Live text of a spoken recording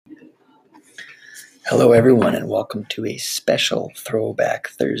Hello, everyone, and welcome to a special Throwback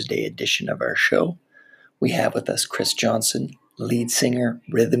Thursday edition of our show. We have with us Chris Johnson, lead singer,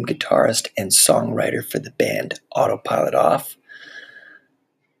 rhythm guitarist, and songwriter for the band Autopilot Off.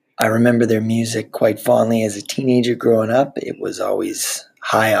 I remember their music quite fondly as a teenager growing up. It was always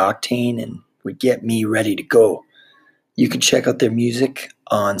high octane and would get me ready to go. You can check out their music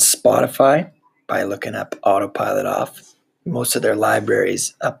on Spotify by looking up Autopilot Off. Most of their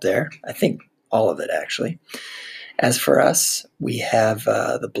libraries up there. I think all of it, actually. As for us, we have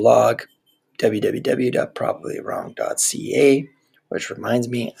the blog www.probablywrong.ca, which reminds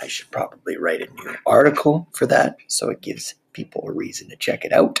me I should probably write a new article for that so it gives people a reason to check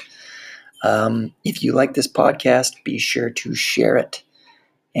it out. If you like this podcast, be sure to share it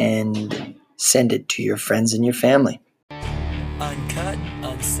and send it to your friends and your family. Uncut,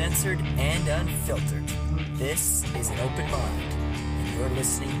 uncensored, and unfiltered. This is an open mind, and you're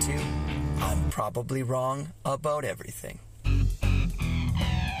listening to I'm Probably Wrong About Everything.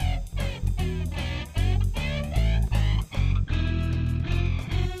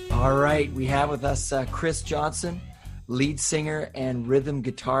 All right, we have with us Chris Johnson, lead singer and rhythm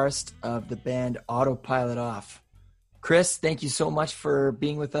guitarist of the band Autopilot Off. Chris, thank you so much for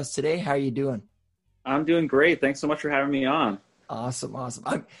being with us today. How are you doing? I'm doing great. Thanks so much for having me on. Awesome.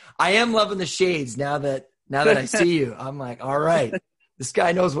 I am loving the shades now that I see you. I'm like, all right, this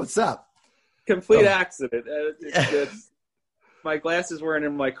guy knows what's up. Complete accident. My glasses weren't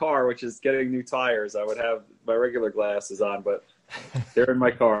in my car, which is getting new tires. I would have my regular glasses on, but they're in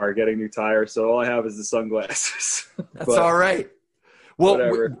my car getting new tires. So all I have is the sunglasses. That's all right.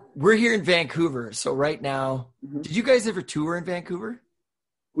 Well, we're here in Vancouver. So right now, Did you guys ever tour in Vancouver?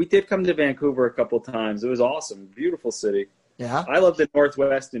 We did come to Vancouver a couple times. It was awesome. Beautiful city. Yeah. I love the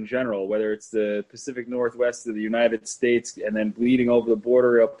Northwest in general, whether it's the Pacific Northwest of the United States and then bleeding over the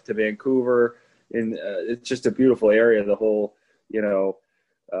border up to Vancouver. And it's just a beautiful area, the whole,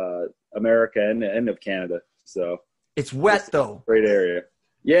 America and the end of Canada. So it's wet, though. Great area.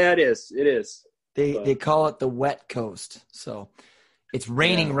 Yeah, it is. It is. They call it the wet coast. So it's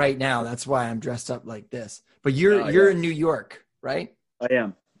raining right now. That's why I'm dressed up like this. But you're in New York, right? I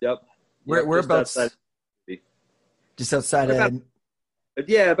am. Yep. Whereabouts? Just outside of.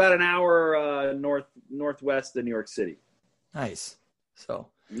 About an hour northwest of New York City. Nice. So.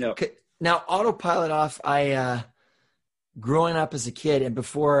 Yep. Okay. Now, Autopilot Off. Growing up as a kid, and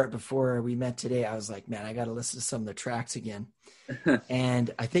before we met today, I was like, man, I got to listen to some of the tracks again.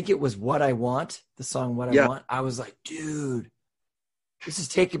 And I think it was "What I Want," the song "What I Want." I was like, dude, this is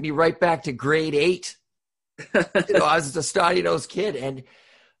taking me right back to grade 8. I was a study-nosed kid, and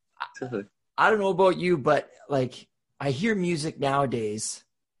I don't know about you, but like I hear music nowadays,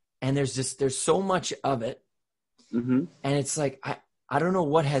 and there's so much of it, and it's like I don't know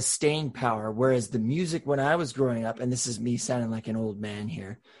what has staying power. Whereas the music when I was growing up, and this is me sounding like an old man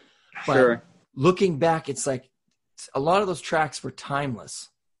here, but looking back, it's like a lot of those tracks were timeless,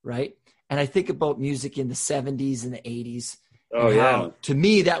 right? And I think about music in the 70s and the 80s. Oh, yeah. To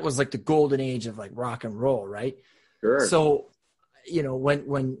me, that was like the golden age of like rock and roll, right? Sure. So,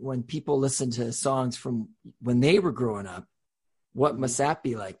 when people listen to songs from when they were growing up, what must that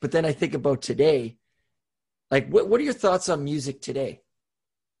be like? But then I think about today. Like, what are your thoughts on music today?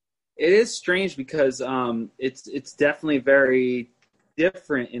 It is strange because it's definitely very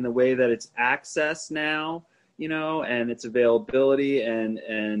different in the way that it's accessed now, and its availability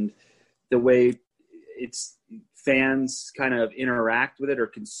and the way its fans kind of interact with it or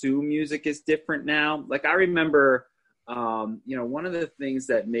consume music is different now. Like I remember, one of the things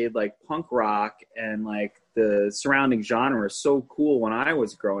that made like punk rock and like the surrounding genre so cool when I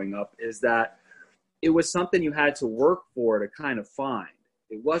was growing up is that it was something you had to work for to kind of find.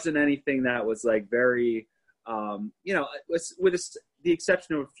 It wasn't anything that was like very, with the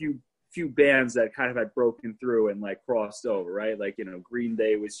exception of a few bands that kind of had broken through and like crossed over, right? Like, Green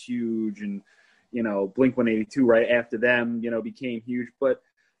Day was huge and, Blink-182 right after them, became huge. But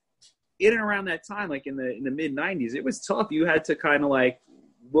in and around that time, like in the mid 90s, it was tough. You had to kind of like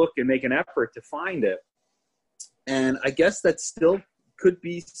look and make an effort to find it. And I guess that still could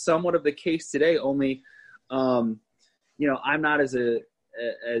be somewhat of the case today, only, I'm not as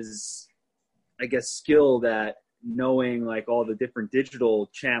I guess, skilled at knowing like all the different digital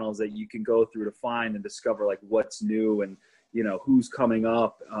channels that you can go through to find and discover like what's new and, who's coming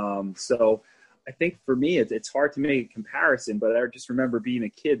up. So I think for me, it's hard to make a comparison, but I just remember being a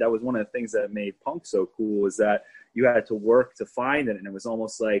kid. That was one of the things that made punk so cool is that you had to work to find it. And it was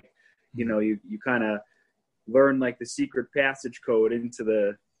almost like, you kind of learn like the secret passage code into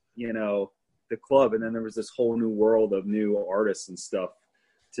the club. And then there was this whole new world of new artists and stuff.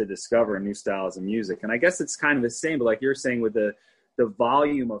 to discover new styles of music. And I guess it's kind of the same, but like you're saying with the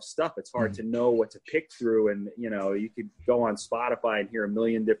volume of stuff, it's hard to know what to pick through. And, you know, you could go on Spotify and hear a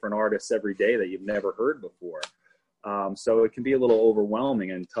million different artists every day that you've never heard before. So it can be a little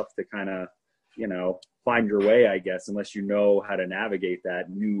overwhelming and tough to kind of, you know, find your way, I guess, unless you know how to navigate that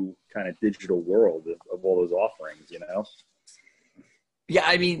new kind of digital world of all those offerings, you know? Yeah,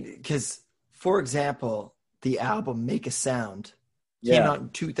 I mean, because, for example, the album Make a Sound came out in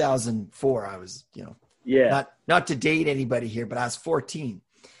 2004. I was, you know, not to date anybody here, but I was 14.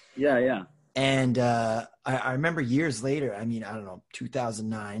 Yeah. And I remember years later, I mean, I don't know,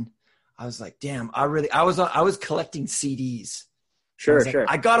 2009, I was like, damn, I was collecting CDs. Sure.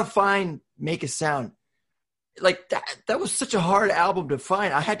 I got to find Make a Sound. Like that was such a hard album to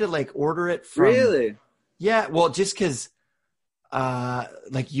find. I had to like order it from. Really? Yeah. Well, just cause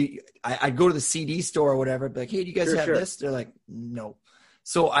like I'd go to the CD store or whatever, be like, hey, do you guys have this? They're like, no.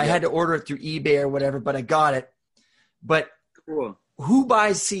 So I had to order it through eBay or whatever, but I got it. But cool. Who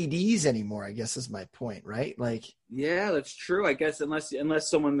buys CDs anymore, I guess is my point, right? Like, yeah, that's true. I guess unless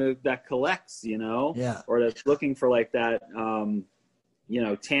someone that collects, you know, or that's looking for like that, you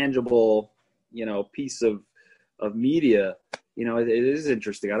know, tangible, you know, piece of media, you know, it is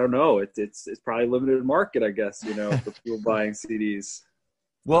interesting. I don't know. It's probably limited market, I guess, you know, for people buying CDs.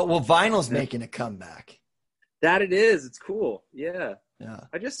 Well, vinyl's making a comeback. That it is. It's cool. Yeah. Yeah.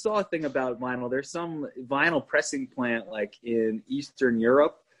 I just saw a thing about vinyl. There's some vinyl pressing plant like in Eastern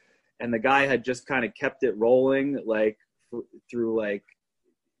Europe, and the guy had just kind of kept it rolling like through like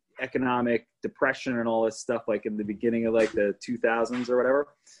economic depression and all this stuff, like in the beginning of like the 2000s or whatever.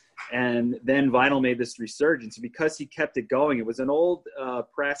 And then vinyl made this resurgence because he kept it going. It was an old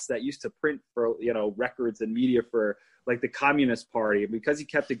press that used to print for, you know, records and media for like the Communist Party. And because he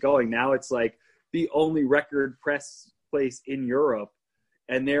kept it going, now it's like the only record press place in Europe.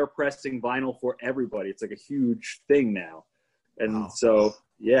 And they're pressing vinyl for everybody. It's like a huge thing now. And so,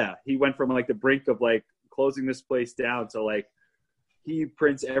 yeah, he went from like the brink of like closing this place down to like he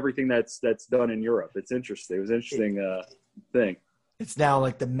prints everything that's done in Europe. It's interesting. It was an interesting thing. It's now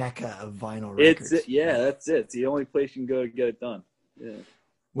like the mecca of vinyl records. That's it. It's the only place you can go to get it done. Yeah.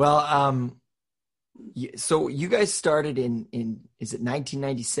 Well, so you guys started in is it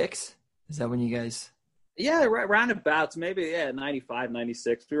 1996? Is that when you guys... Yeah, right, roundabouts, maybe, 95,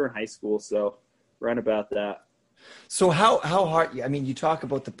 96. We were in high school, so round about that. So how hard, I mean, you talk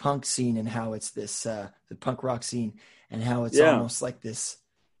about the punk scene and how it's this, the punk rock scene, and how it's almost like this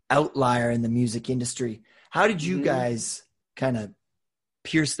outlier in the music industry. How did you guys kind of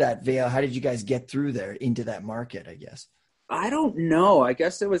pierce that veil? How did you guys get through there into that market, I guess? I don't know. I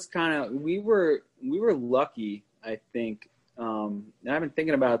guess it was kind of, we were lucky, I think. And I've been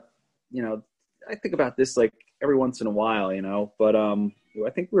thinking about, you know, I think about this like every once in a while, you know, but I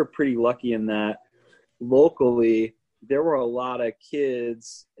think we were pretty lucky in that locally there were a lot of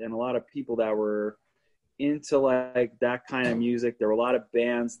kids and a lot of people that were into like that kind of music. There were a lot of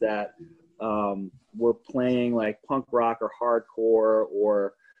bands that were playing like punk rock or hardcore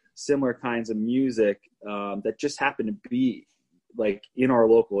or similar kinds of music that just happened to be like in our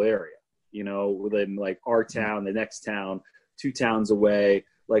local area, you know, within like our town, the next town, 2 towns away.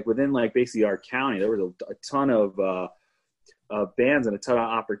 Like within like basically our county, there was a ton of bands and a ton of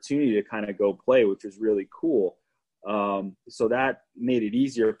opportunity to kind of go play, which was really cool. So that made it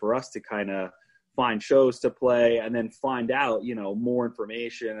easier for us to kind of find shows to play and then find out, you know, more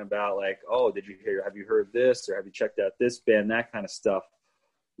information about like, oh, have you heard this or have you checked out this band, that kind of stuff.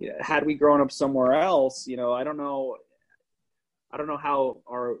 Yeah, had we grown up somewhere else, you know, I don't know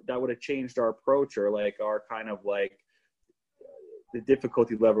how that would have changed our approach or like our kind of like the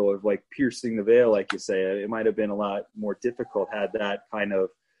difficulty level of like piercing the veil, like you say. It might have been a lot more difficult had that kind of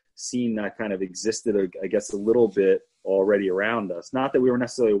scene that kind of existed, I guess, a little bit already around us. Not that we were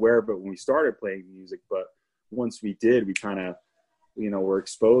necessarily aware of it when we started playing music, but once we did, we kind of, you know, were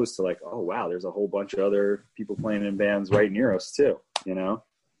exposed to like, oh wow, there's a whole bunch of other people playing in bands right near us too, you know?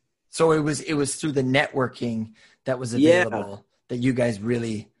 So it was through the networking that was available that you guys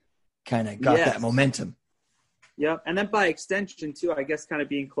really kind of got that momentum. Yeah. And then by extension too, I guess kind of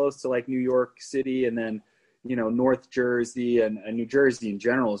being close to like New York City and then, you know, North Jersey and New Jersey in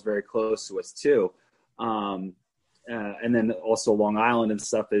general is very close to us too. And then also Long Island and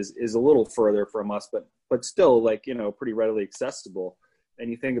stuff is a little further from us, but still like, you know, pretty readily accessible.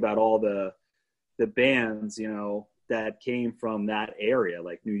 And you think about all the bands, you know, that came from that area,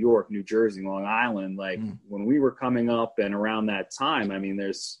 like New York, New Jersey, Long Island, like when we were coming up and around that time, I mean,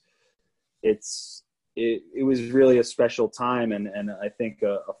 it's it was really a special time, and I think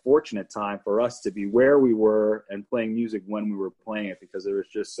a fortunate time for us to be where we were and playing music when we were playing it, because there was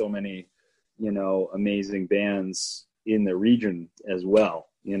just so many, amazing bands in the region as well,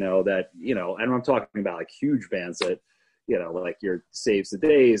 and I'm talking about like huge bands that, like your Saves the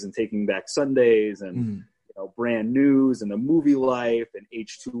Days and Taking Back Sundays and, Brand News and The Movie Life and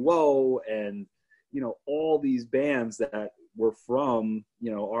H2O and, all these bands that were from,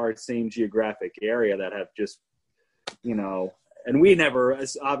 our same geographic area that have just, and we never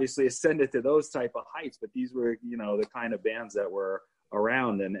obviously ascended to those type of heights, but these were, the kind of bands that were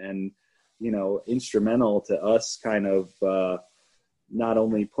around and instrumental to us kind of not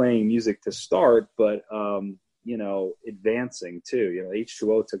only playing music to start, but, advancing too.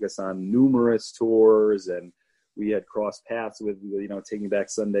 H2O took us on numerous tours, and we had crossed paths with, Taking Back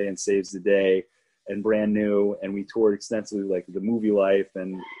Sunday and Saves the Day and Brand New, and we toured extensively like The Movie Life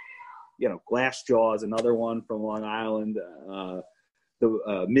and, Glassjaw is another one from Long Island,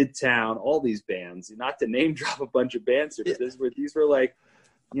 the Midtown, all these bands, not to name drop a bunch of bands here, but these were like,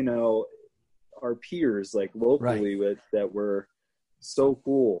 our peers, like locally, right, that were so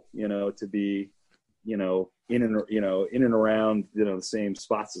cool, to be, in and around, the same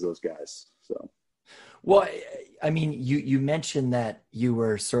spots as those guys. So, well, I mean, you mentioned that you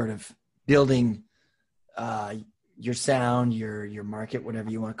were sort of building your sound, your market,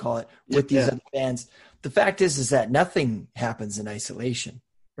 whatever you want to call it, with these other bands. The fact is that nothing happens in isolation,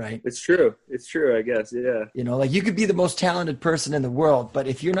 right? It's true, I guess. Yeah. Like you could be the most talented person in the world, but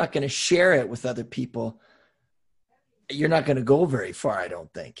if you're not going to share it with other people, you're not going to go very far, I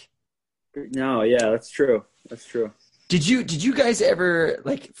don't think. No, yeah, that's true. Did you guys ever,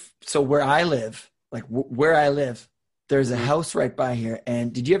 like, so where I live, there's a house right by here.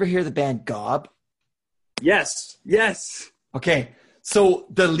 And did you ever hear the band Gob? Yes. Okay. So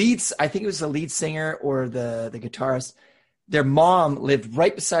I think it was the lead singer or the guitarist, their mom lived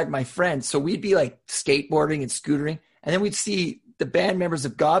right beside my friend. So we'd be like skateboarding and scootering, and then we'd see the band members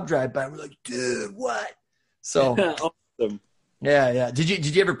of Gob drive by, and we're like, dude, what? So awesome. Yeah.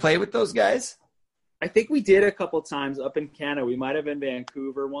 Did you ever play with those guys? I think we did a couple times up in Canada. We might have been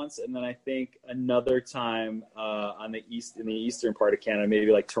Vancouver once, and then I think another time in the eastern part of Canada,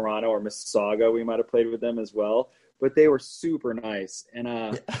 maybe like Toronto or Mississauga. We might have played with them as well. But they were super nice,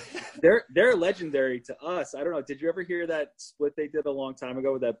 and they're legendary to us. I don't know. Did you ever hear that split they did a long time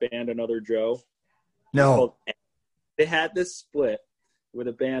ago with that band Another Joe? No. They had this split with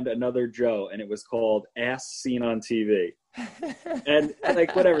a band Another Joe, and it was called Ass Seen on TV. And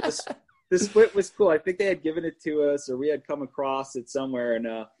like whatever, the split was cool. I think they had given it to us, or we had come across it somewhere,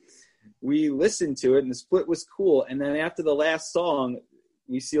 and we listened to it, and the split was cool. And then after the last song,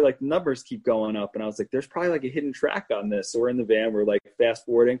 we see like the numbers keep going up, and I was like, there's probably like a hidden track on this. So we're in the van, we're like fast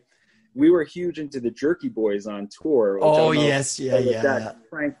forwarding. We were huge into the Jerky Boys on tour. Oh yes, yeah.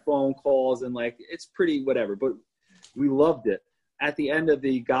 Prank phone calls, and like it's pretty whatever, but we loved it. At the end of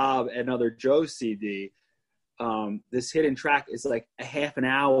the Gob Another Joe CD, this hidden track is like a half an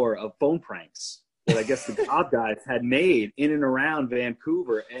hour of phone pranks that I guess the Gob guys had made in and around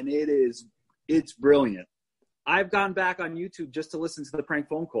Vancouver, and it's brilliant. I've gone back on YouTube just to listen to the prank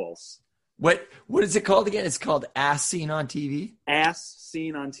phone calls. What is it called again? It's called Ass Seen on TV? Ass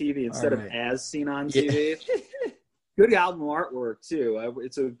Seen on TV instead of As Seen on TV. Good album artwork, too.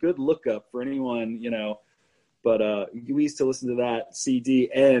 It's a good lookup for anyone, But we used to listen to that CD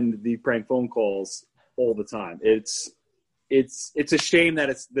and the prank phone calls all the time. It's a shame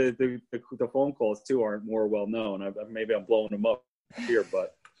that it's the phone calls, too, aren't more well-known. Maybe I'm blowing them up here,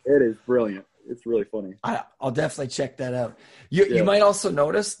 but it is brilliant. It's really funny. I'll definitely check that out. You might also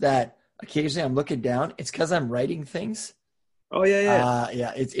notice that occasionally I'm looking down. It's because I'm writing things. Oh yeah.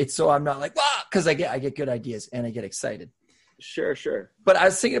 It's so I'm not like because I get good ideas and I get excited. Sure. But I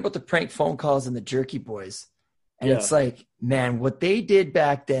was thinking about the prank phone calls and the Jerky Boys, and it's like, man, what they did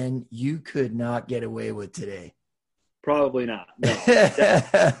back then, you could not get away with today. Probably not.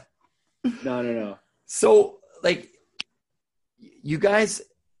 No. No. So like, you guys.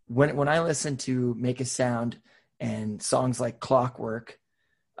 When I listen to Make a Sound and songs like Clockwork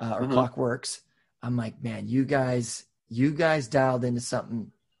or Clockworks, I'm like, man, you guys dialed into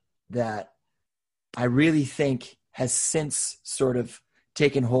something that I really think has since sort of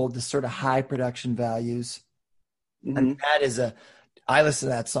taken hold, the sort of high production values. Mm-hmm. And that is I listen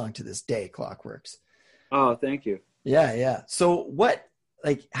to that song to this day, Clockworks. Oh, thank you. Yeah. So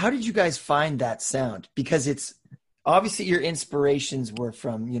how did you guys find that sound? Because it's, obviously your inspirations were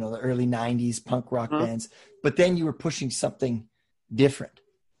from, the early 90s punk rock bands, but then you were pushing something different.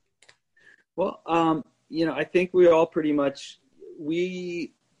 Well, I think we all pretty much,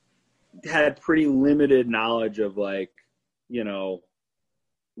 we had pretty limited knowledge of like, you know,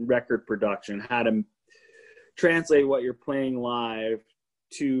 record production, how to translate what you're playing live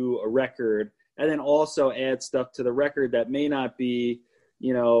to a record, and then also add stuff to the record that may not be,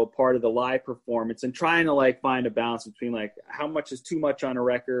 you know, part of the live performance, and trying to like find a balance between like how much is too much on a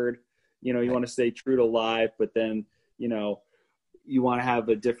record. You know, you want to stay true to live, but then, you know, you want to have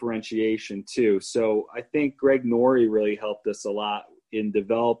a differentiation too. So I think Greg Norrie really helped us a lot in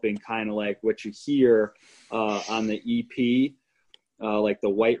developing kind of like what you hear on the EP, like the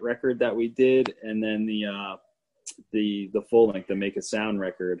White record that we did, and then the full length, the Make a Sound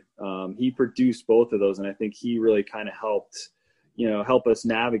record. He produced both of those, and I think he really kind of helped, you know, help us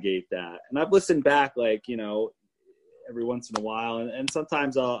navigate that. And I've listened back, like, you know, every once in a while, and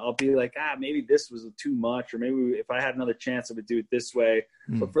sometimes I'll be like, maybe this was too much, or maybe if I had another chance I would do it this way.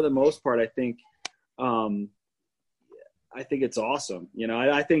 But for the most part, I think it's awesome. You know,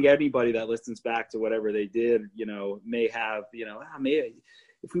 I think anybody that listens back to whatever they did, you know, may have, you know, maybe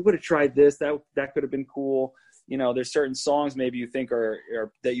if we would have tried this, that could have been cool. You know, there's certain songs maybe you think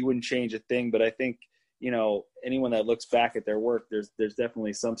are that you wouldn't change a thing, but I think, you know, anyone that looks back at their work, there's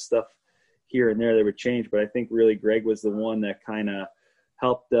definitely some stuff here and there that would change. But I think really Greg was the one that kind of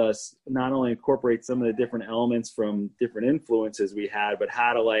helped us not only incorporate some of the different elements from different influences we had, but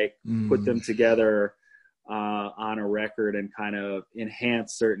how to like put them together on a record and kind of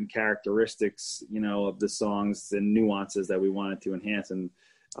enhance certain characteristics, you know, of the songs and nuances that we wanted to enhance, and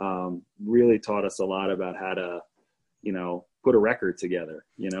really taught us a lot about how to, you know, put a record together,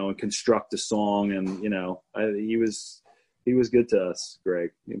 you know, and construct a song. And, you know, he was good to us,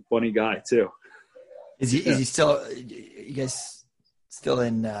 Greg. Funny guy too. Is he still, you guys still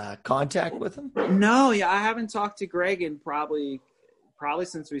in contact with him? No, yeah, I haven't talked to Greg in probably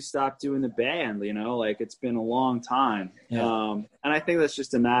since we stopped doing the band, you know, like it's been a long time. Yeah. And I think that's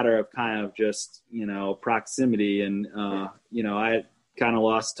just a matter of kind of just, you know, proximity. And, you know, I kind of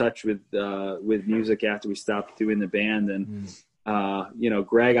lost touch with music after we stopped doing the band. And, you know,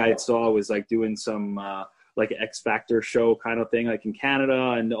 Greg I saw was like doing some, like an X Factor show kind of thing, like in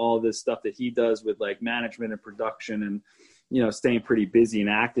Canada, and all this stuff that he does with like management and production, and, you know, staying pretty busy and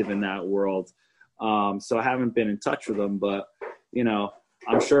active in that world. So I haven't been in touch with him, but, you know,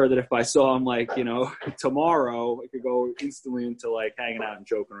 I'm sure that if I saw him like, you know, tomorrow, I could go instantly into like hanging out and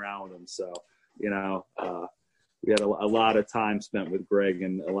joking around with him. So, you know, we had a lot of time spent with Greg,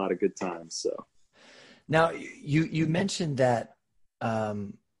 and a lot of good times. So now you mentioned that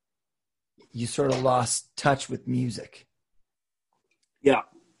you sort of lost touch with music. Yeah.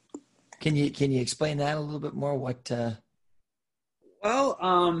 Can you explain that a little bit more? What?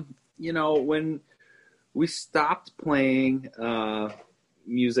 Well, you know, when we stopped playing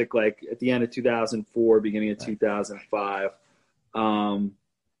music, like at the end of 2004, beginning of 2005,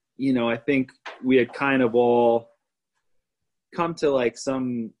 you know, I think we had kind of all come to like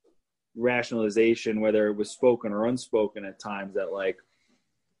some rationalization, whether it was spoken or unspoken at times, that like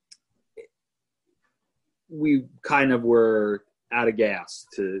we kind of were out of gas,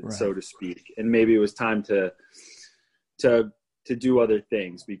 so to speak. And maybe it was time to do other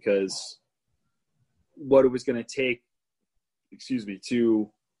things, because what it was going to take, to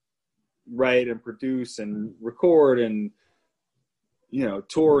write and produce and record and, you know,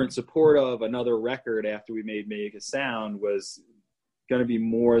 tour in support of another record after we made Make a Sound was going to be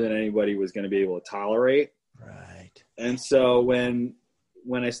more than anybody was going to be able to tolerate. Right. And so when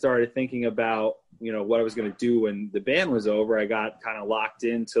I started thinking about, you know, what I was going to do when the band was over, I got kind of locked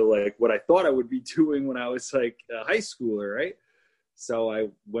into like what I thought I would be doing when I was like a high schooler. Right. So I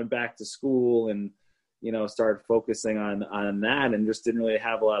went back to school and, you know, started focusing on that, and just didn't really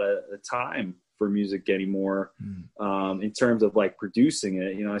have a lot of time for music anymore. In terms of like producing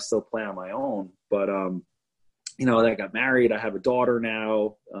it, you know, I still play on my own, but, you know, I got married. I have a daughter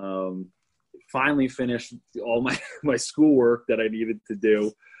now, finally finished all my schoolwork that I needed to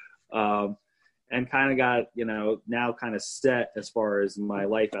do. And kind of got, you know, now kind of set as far as my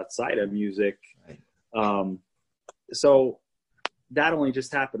life outside of music. Right. So that only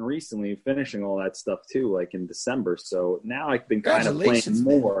just happened recently, finishing all that stuff too, like in December. So now I've been kind of playing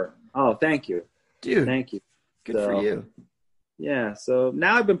more. Man. Oh, thank you. Dude. Thank you. Good for you. Yeah. So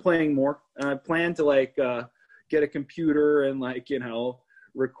now I've been playing more. I plan to like get a computer and like, you know,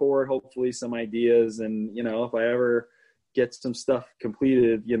 record hopefully some ideas. And, you know, if I ever get some stuff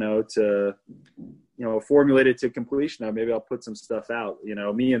completed, you know, to, you know, formulated to completion, maybe I'll put some stuff out. You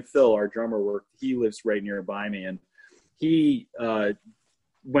know, me and Phil, our drummer, he lives right nearby me, and he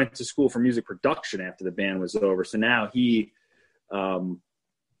went to school for music production after the band was over. So now he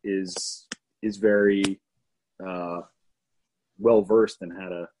is very well versed in how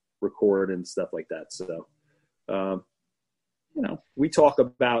to record and stuff like that. So, we talk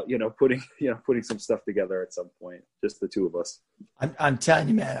about, putting some stuff together at some point, just the two of us. I'm telling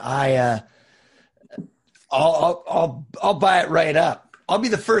you, man, I'll buy it right up. I'll be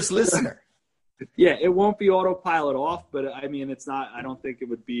the first listener. Yeah, it won't be autopilot off, but I mean, it's not. I don't think it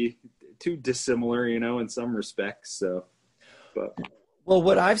would be too dissimilar, in some respects. So, but well,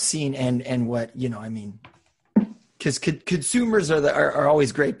 what I've seen and what I mean, because consumers are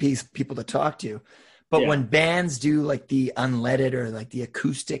always great people to talk to, but when bands do like the unleaded or like the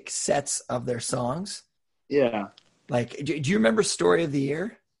acoustic sets of their songs, like do you remember Story of the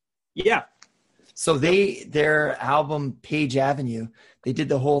Year? Yeah. So their album Page Avenue, they did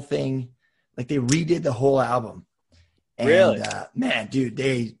the whole thing. Like they redid the whole album. And, really? Man, dude,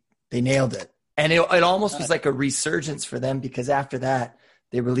 they nailed it. And it almost was like a resurgence for them because after that,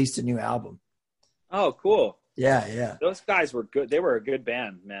 they released a new album. Oh, cool. Yeah. Those guys were good. They were a good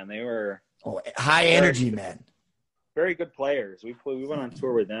band, man. They were high energy, man. Very good players. We went on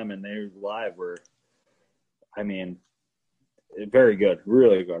tour with them, and they live were, very good,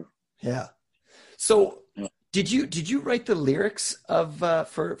 really good. Yeah. So, did you write the lyrics of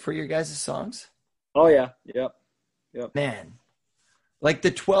for your guys' songs? Oh yeah, yep. Man, like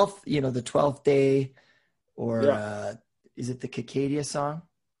the 12th day, or is it the Cicadia song?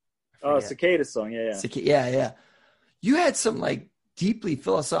 Oh, Cicada song, yeah. Yeah. You had some like deeply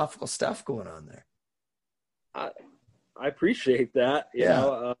philosophical stuff going on there. I appreciate that. You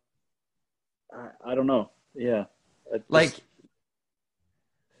know, I don't know. Yeah,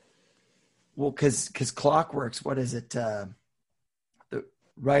 well, because Clockworks, what is it?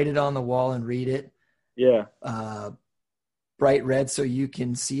 Write it on the wall and read it. Yeah. Bright red so you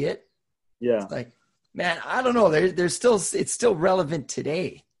can see it. Yeah. It's like, man, I don't know. It's still relevant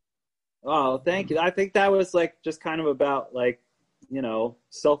today. Oh, thank you. I think that was like just kind of about like,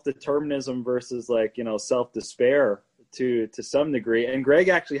 self-determinism versus like, self-despair to some degree. And Greg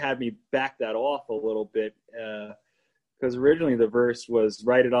actually had me back that off a little bit. Because originally the verse was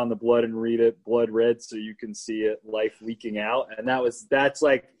write it on the blood and read it, blood red so you can see it, life leaking out. And that's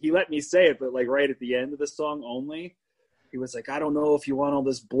like, he let me say it, but like right at the end of the song only, he was like, I don't know if you want all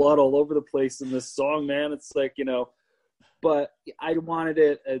this blood all over the place in this song, man. It's like, but I wanted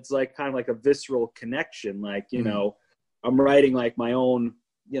it, it's like kind of like a visceral connection. Like, I'm writing like my own,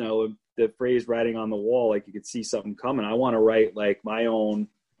 the phrase writing on the wall, like you could see something coming. I want to write like my own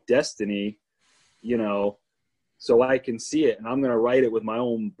destiny, so I can see it, and I'm going to write it with my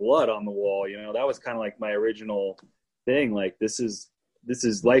own blood on the wall. That was kind of like my original thing. Like, this is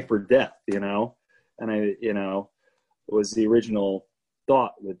life or death, and it was the original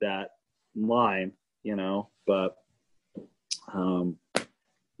thought with that line, but,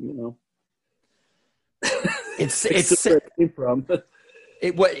 it's where it came from.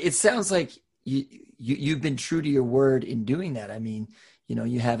 It sounds like you've been true to your word in doing that. I mean,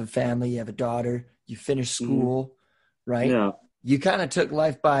 you have a family, you have a daughter, you finished school, right? Yeah. You kind of took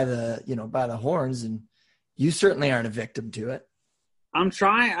life by the horns, and you certainly aren't a victim to it. I'm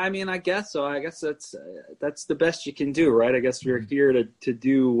trying. I guess so. I guess that's the best you can do, right? I guess we're here to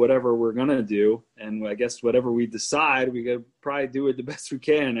do whatever we're gonna do, and I guess whatever we decide, we gotta probably do it the best we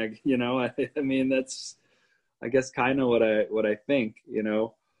can. That's, I guess, kind of what I think,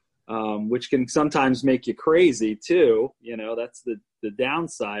 which can sometimes make you crazy too. That's the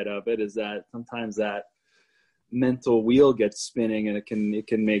downside of it, is that sometimes that mental wheel gets spinning and it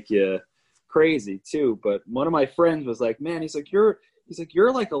can make you crazy too. But one of my friends was like, man, he's like, you're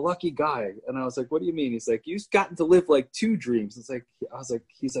like a lucky guy. And I was like, what do you mean? He's like, you've gotten to live like two dreams. He's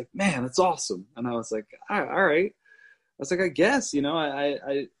like, man, that's awesome. And I was like, all right. I was like, I guess,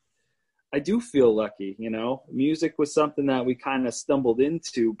 I do feel lucky, music was something that we kind of stumbled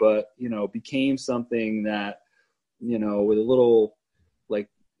into, but, became something that, with a little like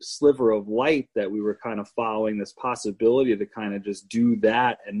sliver of light that we were kind of following, this possibility to kind of just do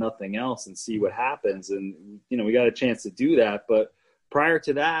that and nothing else and see what happens. And, we got a chance to do that. But prior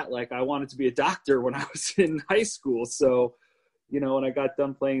to that, like, I wanted to be a doctor when I was in high school. So, when I got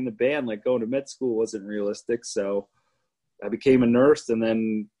done playing the band, like going to med school wasn't realistic. So I became a nurse, and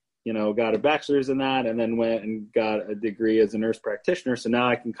then, got a bachelor's in that, and then went and got a degree as a nurse practitioner. So now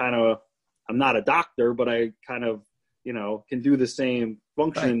I can I'm not a doctor, but I kind of, can do the same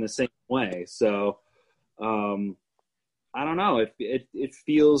function in the same way. So, I don't know. It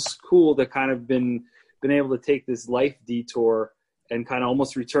feels cool to kind of been able to take this life detour and kind of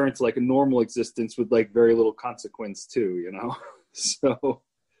almost return to like a normal existence with like very little consequence too, So,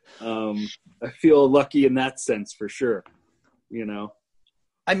 I feel lucky in that sense for sure,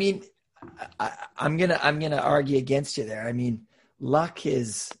 I mean, I'm gonna argue against you there. I mean, luck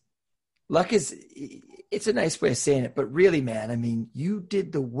is luck is, it's a nice way of saying it, but really, man, I mean, you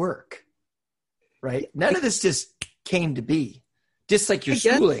did the work, right? None of this just came to be, just like your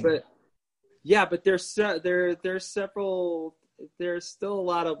schooling. But there's several, there's still a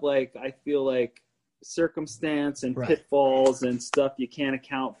lot of like, I feel like circumstance and pitfalls and stuff you can't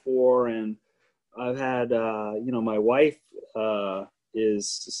account for. And I've had, my wife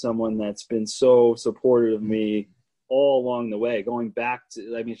is someone that's been so supportive of me all along the way, going back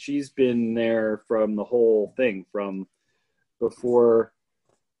to, I mean, she's been there from the whole thing, from before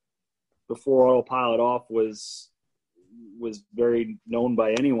Autopilot Off was very known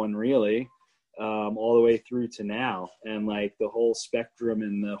by anyone really, all the way through to now. And like the whole spectrum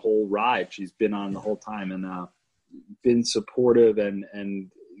and the whole ride she's been on the whole time, and been supportive and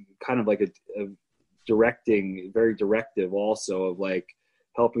kind of like a directing, very directive also, of like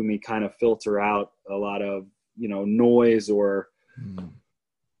helping me kind of filter out a lot of, noise or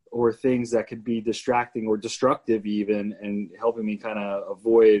things that could be distracting or destructive even, and helping me kind of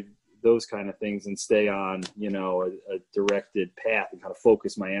avoid those kind of things and stay on, a directed path and kind of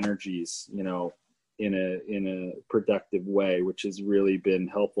focus my energies, in a productive way, which has really been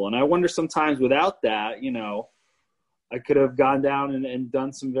helpful. And I wonder sometimes without that, I could have gone down and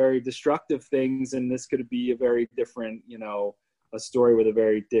done some very destructive things, and this could be a very different, a story with a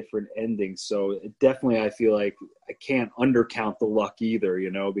very different ending. So definitely, I feel like I can't undercount the luck either,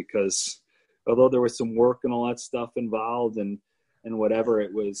 because although there was some work and all that stuff involved and whatever,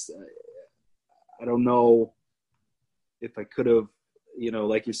 it was, I don't know if I could have,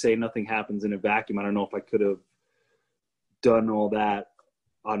 like you say, nothing happens in a vacuum. I don't know if I could have done all that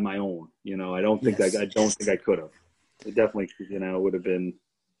on my own. I don't think I don't think I could have. It definitely, would have been,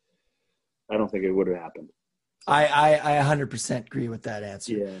 I don't think it would have happened. I 100% agree with that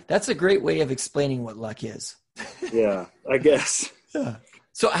answer. Yeah. That's a great way of explaining what luck is. Yeah, I guess. Yeah.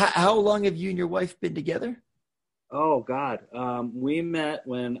 So how long have you and your wife been together? Oh, God. We met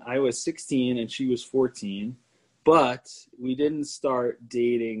when I was 16 and she was 14, but we didn't start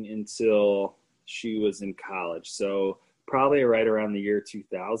dating until she was in college. So probably right around the year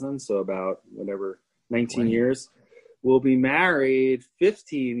 2000. So about 19 years. We'll be married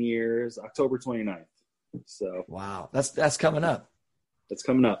 15 years, October 29th. So wow, that's coming up. That's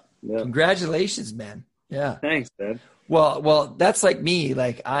coming up. Yeah. Congratulations, man. Yeah. Thanks, man. Well, that's like me.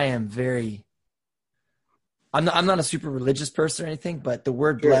 Like I am very. I'm not a super religious person or anything, but the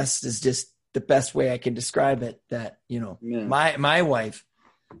word blessed is just the best way I can describe it. That my wife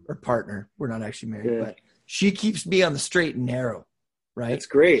or partner, we're not actually married, but she keeps me on the straight and narrow. Right. It's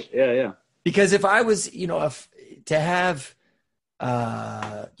great. Yeah. Because if I was, to have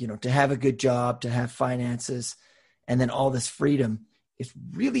a good job, to have finances, and then all this freedom, it's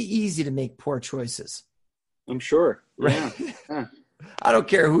really easy to make poor choices. I'm sure. Right? Yeah. I don't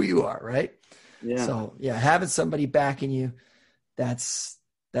care who you are, right? Yeah. So having somebody backing you, that's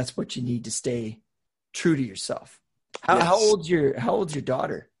what you need to stay true to yourself. How old's your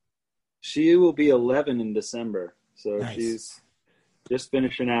daughter? She will be 11 in December. So nice. She's just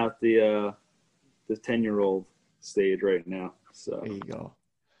finishing out the 10-year-old stage right now. So there you go.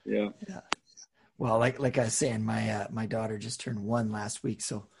 Yeah. Well, like I was saying, my daughter just turned 1 last week,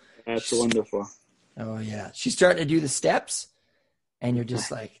 so that's wonderful. Oh yeah, she's starting to do the steps, and you're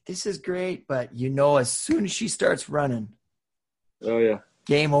just like, this is great, but as soon as she starts running, oh yeah,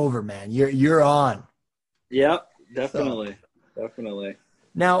 game over, man. You're on. Yep, definitely.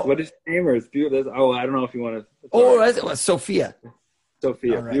 Now, what is her name? Or it's beautiful. Oh, I don't know if you want to. Oh, Sophia.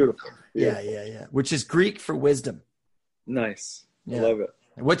 Sophia, right. Beautiful. Yeah. Which is Greek for wisdom. Nice. Yeah. I love it.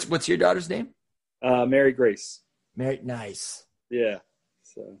 What's your daughter's name? Mary Grace. Nice. Yeah.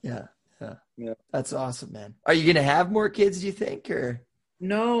 So. Yeah. That's awesome, man. Are you gonna have more kids? Do you think, or?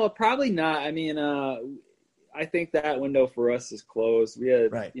 No, probably not. I mean, I think that window for us is closed. We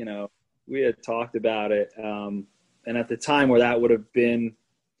had, we had talked about it, and at the time where that would have been,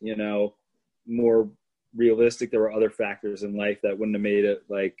 more realistic, there were other factors in life that wouldn't have made it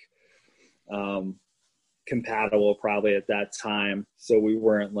like compatible probably at that time. So we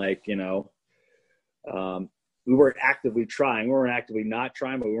weren't like, we weren't actively trying. We weren't actively not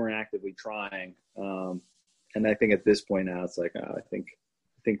trying, but we weren't actively trying. And I think at this point now it's like, I think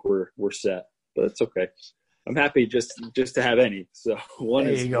we're set, but it's okay. I'm happy just to have any. So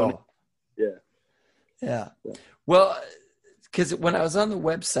there you go. Yeah. Well, because when I was on the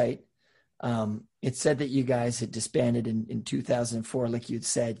website, it said that you guys had disbanded in 2004. Like you'd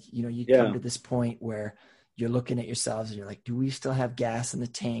said, you'd come to this point where you're looking at yourselves and you're like, do we still have gas in the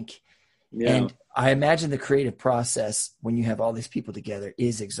tank? Yeah. And I imagine the creative process when you have all these people together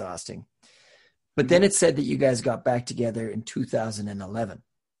is exhausting. But then it said that you guys got back together in 2011.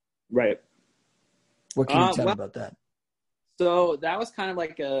 Right. What can you tell me about that? So that was kind of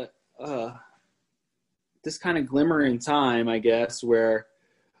like this kind of glimmer in time, I guess, where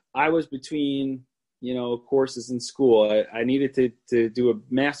I was between, courses in school. I needed to do a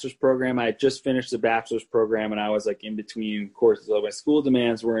master's program. I had just finished the bachelor's program, and I was like in between courses. So my school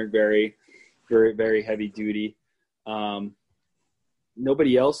demands weren't very, very, very heavy duty.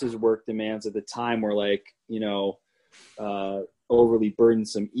 Nobody else's work demands at the time were like, overly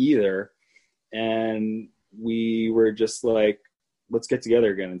burdensome either. And we were just like, let's get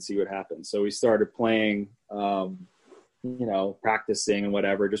together again and see what happens. So we started playing, practicing and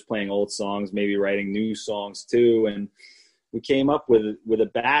whatever, just playing old songs, maybe writing new songs too. And we came up with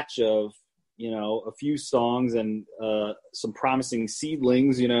a batch of, a few songs and some promising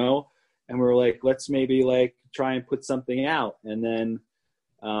seedlings, and we were like, let's maybe like try and put something out. And then,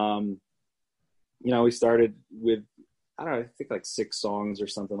 we started with, I think like 6 songs or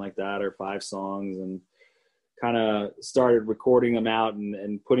something like that, or 5 songs, and kind of started recording them out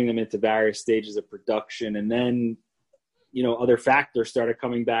and putting them into various stages of production. And then, other factors started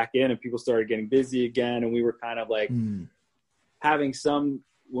coming back in and people started getting busy again. And we were kind of like having some,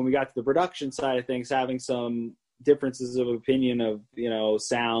 when we got to the production side of things, having some differences of opinion of,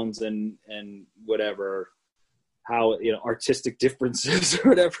 sounds and whatever, how, artistic differences or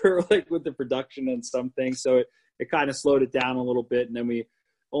whatever, like with the production and some things. So it kind of slowed it down a little bit. And then we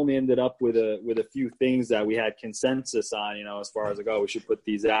only ended up with a few things that we had consensus on, as far as like, oh, we should put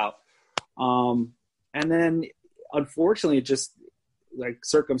these out. And then unfortunately, just like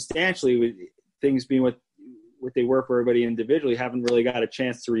circumstantially, things being what they were for everybody individually, haven't really got a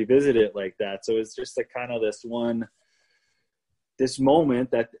chance to revisit it like that. So it's just like kind of this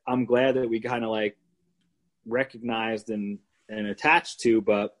moment that I'm glad that we kind of like recognized and attached to,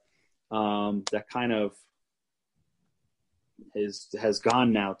 but that kind of has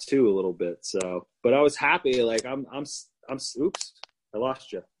gone now too a little bit. So, but I was happy. Like I'm oops, I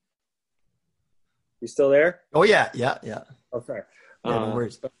lost you. You still there? Oh yeah. Oh, sorry. Yeah, no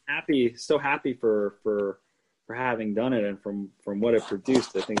worries. So happy for having done it, and from what it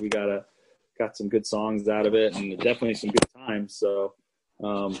produced. I think we got some good songs out of it, and definitely some good times. So,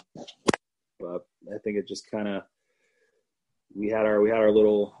 but I think it just kind of, we had our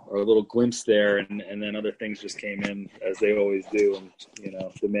little glimpse there, and then other things just came in as they always do, and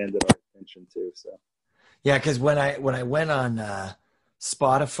demanded our attention too. So yeah, because when I went on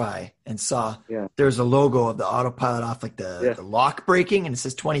Spotify and saw there's a logo of the Autopilot Off, like the lock breaking, and it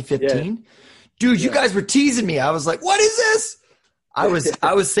says 2015. Dude, you guys were teasing me. I was like, what is this? I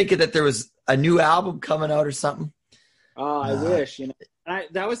was thinking that there was a new album coming out or something. Oh, I wish,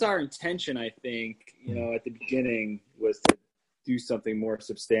 that was our intention, I think, at the beginning, was to do something more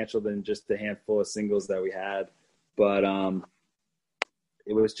substantial than just a handful of singles that we had. But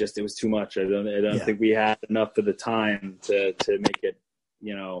it was too much. I don't think we had enough of the time to make it,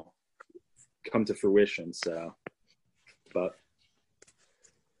 come to fruition. So, but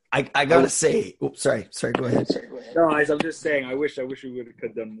I gotta say, sorry, go ahead. No, I'm just saying, I wish we could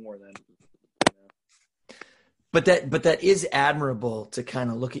have done more then. But that is admirable to kind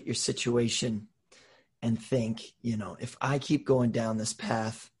of look at your situation and think, if I keep going down this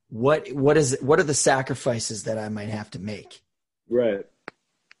path, what are the sacrifices that I might have to make? Right.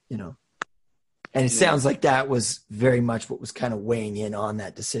 And it sounds like that was very much what was kind of weighing in on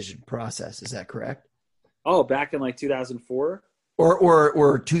that decision process. Is that correct? Oh, back in like 2004?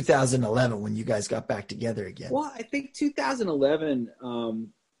 Or 2011 when you guys got back together again? Well, I think 2011,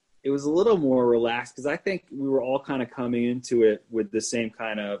 it was a little more relaxed, because I think we were all kind of coming into it with the same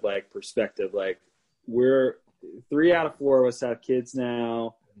kind of like perspective. Like, we're 3 out of 4 of us have kids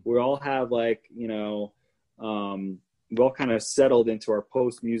now. We all have like, we've all kind of settled into our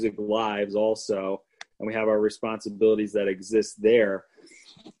post music lives also, and we have our responsibilities that exist there.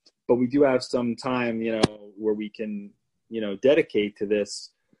 But we do have some time, where we can, dedicate to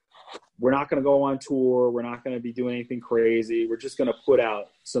this. We're not going to go on tour. We're not going to be doing anything crazy. We're just going to put out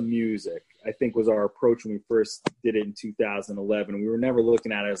some music, I think, was our approach when we first did it in 2011. We were never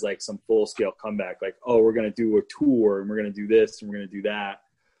looking at it as like some full scale comeback, like, oh, we're going to do a tour and we're going to do this and we're going to do that.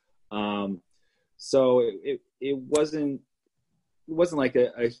 So it wasn't like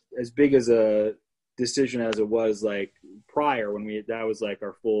as big as a decision as it was like prior, when that was like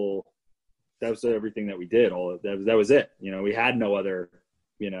our full, that was everything that we did. All of that was it. We had no other,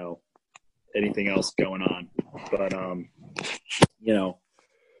 anything else going on. But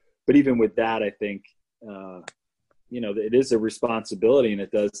but even with that, I think it is a responsibility, and it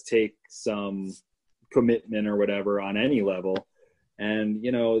does take some commitment or whatever on any level. And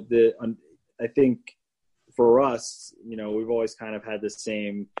I think for us, we've always kind of had the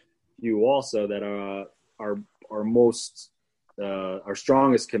same you also that our most our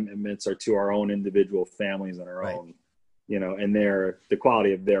strongest commitments are to our own individual families and our own, and the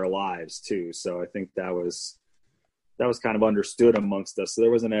quality of their lives too. So I think that was kind of understood amongst us. So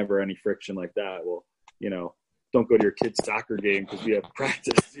there wasn't ever any friction like that. Well, don't go to your kid's soccer game because we have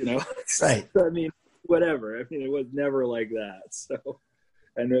practice, Right. I mean, whatever. I mean, it was never like that. So,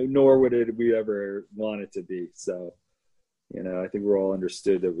 and nor would we ever want it to be. So, I think we're all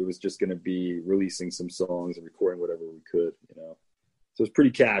understood that it was just going to be releasing some songs and recording whatever we could, So it's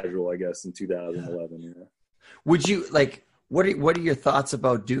pretty casual, I guess, in 2011. Would you what are your thoughts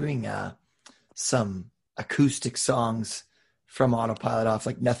about doing some acoustic songs from Autopilot Off,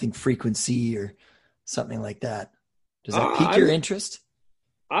 like Nothing Frequency or something like that? Does that pique your interest?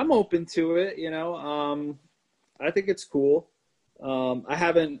 I'm open to it. I think it's cool. I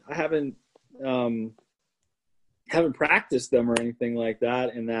haven't practiced them or anything like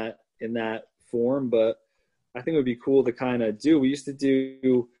that in that form, but I think it would be cool to kind of do. We used to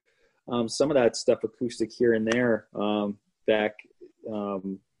do some of that stuff acoustic here and there back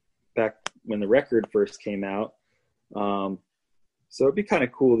when the record first came out. So it'd be kind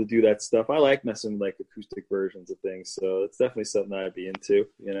of cool to do that stuff. I like messing with acoustic versions of things, so it's definitely something that I'd be into.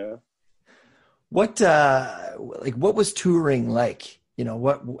 What was touring like?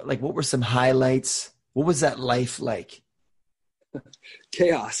 What were some highlights? What was that life like?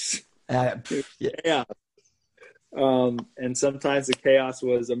 Chaos. Yeah. Chaos. And sometimes the chaos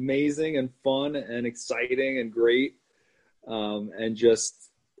was amazing and fun and exciting and great, and just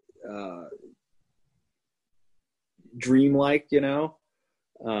dreamlike,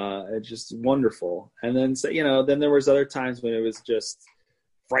 it's just wonderful. And then, then there was other times when it was just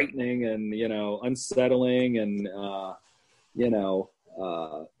frightening and, unsettling and,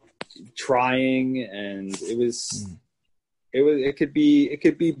 trying, and it could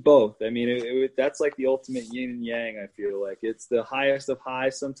be both. I mean, that's like the ultimate yin and yang. I feel like it's the highest of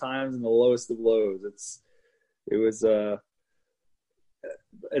highs sometimes and the lowest of lows. It was an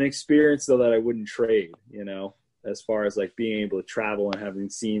experience though that I wouldn't trade, as far as being able to travel and having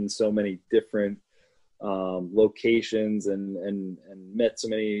seen so many different locations and met so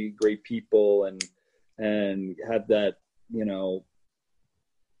many great people and had that,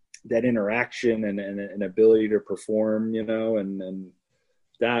 that interaction and ability to perform, and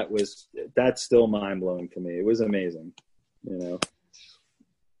that's still mind blowing to me. It was amazing,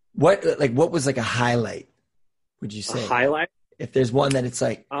 What was a highlight? Would you say a highlight? If there's one that it's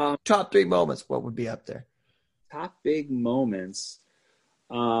top 3 moments, what would be up there? Top big moments.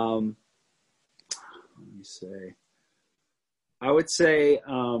 Let me say. I would say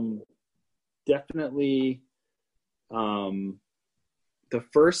definitely the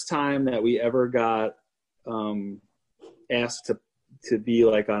first time that we ever got asked to be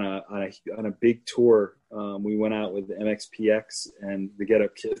on a big tour. We went out with MXPX and the Get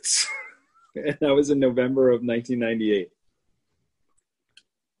Up Kids. And that was in November of 1998.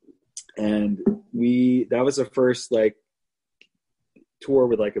 And that was the first tour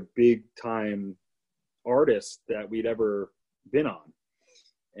with a big time artist that we'd ever been on.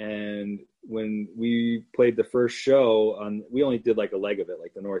 And when we played the first show we only did a leg of it,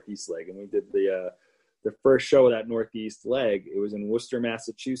 the Northeast leg. And we did the first show of that Northeast leg. It was in Worcester,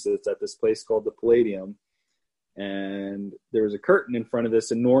 Massachusetts at this place called the Palladium. And there was a curtain in front of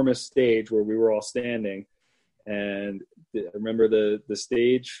this enormous stage where we were all standing. And I remember the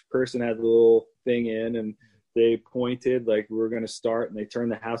stage person had the little thing in, and they pointed we were going to start, and they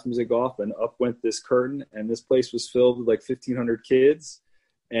turned the house music off, and up went this curtain, and this place was filled with 1,500 kids.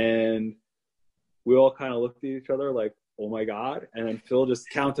 And we all kind of looked at each other oh my God. And then Phil just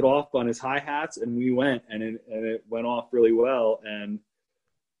counted off on his hi-hats, and we went, and it went off really well, and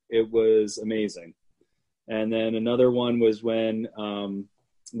it was amazing. And then another one was when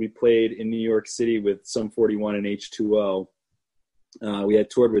we played in New York City with Sum 41 and H2O. We had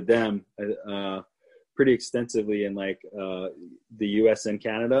toured with them pretty extensively in the US and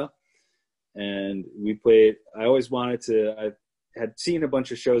Canada. And we played, I had seen a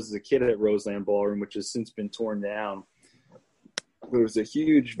bunch of shows as a kid at Roseland Ballroom, which has since been torn down. It was a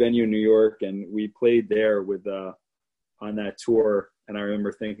huge venue in New York, and we played there with on that tour. And I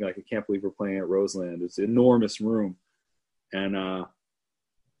remember thinking, I can't believe we're playing at Roseland. It's an enormous room. And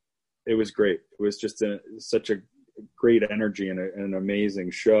it was great. It was just such a great energy and an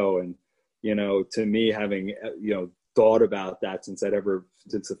amazing show. And, to me, having, thought about that since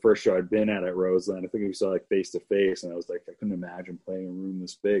the first show I'd been at Roseland, I think we saw Face to Face, and I was I couldn't imagine playing a room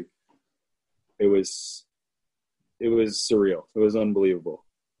this big. It was surreal. It was unbelievable.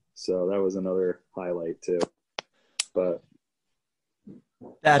 So that was another highlight too. But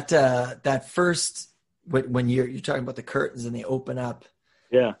That first when you're talking about the curtains and they open up,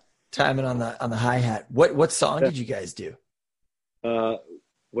 Yeah. timing on the hi-hat. What song did you guys do?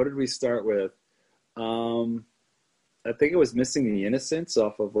 What did we start with? I think it was Missing the Innocence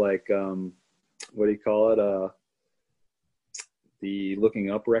off of like what do you call it? The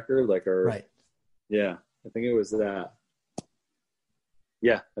Looking Up record, like our Right. Yeah, I think it was that.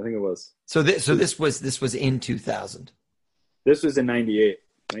 Yeah, I think it was. So this was in 2000. This was in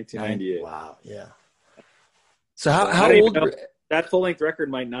 1998. Wow, yeah. So how old? That full length record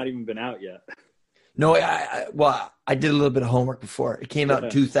might not even been out yet. No, I did a little bit of homework before. It came out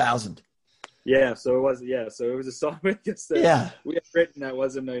in 2000. Yeah, so it was. Yeah, so it was a song we had written that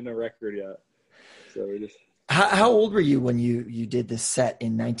wasn't in a record yet. So we just. How old were you when you did this set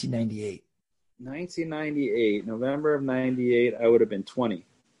in 1998? 1998, November of 98, I would have been 20.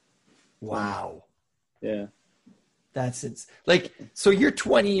 Wow. Yeah. That's it. Like, so you're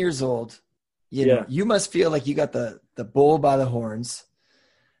 20 years old. You know, you must feel like you got the bull by the horns.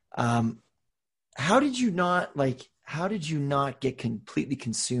 How did you not get completely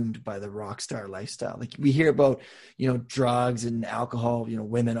consumed by the rock star lifestyle? Like we hear about, drugs and alcohol,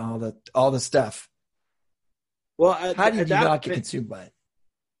 women, all the stuff. Well, how did you not get consumed by it?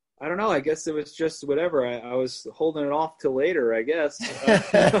 I don't know. I guess it was just whatever. I was holding it off till later, I guess.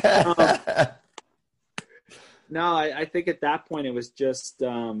 No, I think at that point it was just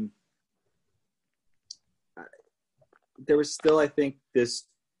there was still, I think, this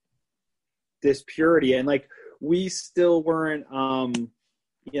purity, and like we still weren't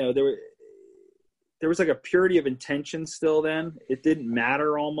there was like a purity of intention still then. It didn't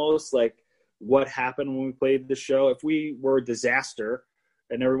matter almost like what happened when we played the show. If we were a disaster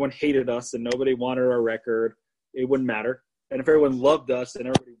and everyone hated us and nobody wanted our record, it wouldn't matter. And if everyone loved us and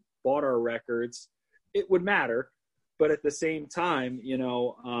everybody bought our records, it would matter. But at the same time, it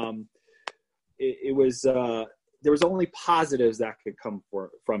was there was only positives that could come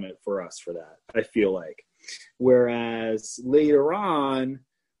from it for us for that, I feel like. Whereas later on,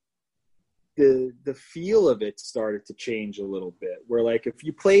 the feel of it started to change a little bit. Where like if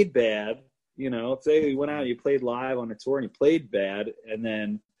you played bad, if they went out and you played live on a tour and you played bad and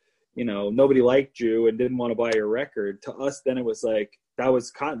then, nobody liked you and didn't want to buy your record, to us then it was like that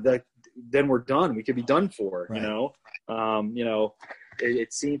was then we're done. We could be done for, right.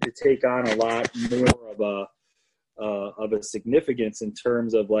 It seemed to take on a lot more of a significance in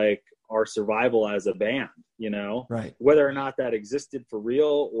terms of like our survival as a band, right. Whether or not that existed for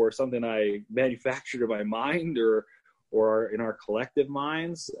real or something I manufactured in my mind or in our collective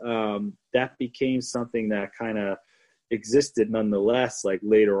minds, that became something that kind of existed nonetheless, like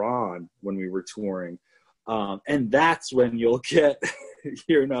later on when we were touring. And that's when you'll get,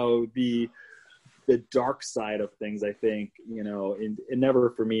 the dark side of things, I think, and never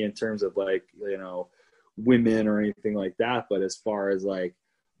for me in terms of like, women or anything like that. But as far as like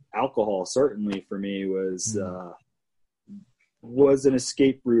alcohol, certainly for me was an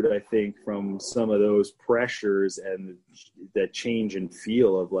escape route, I think, from some of those pressures and that change in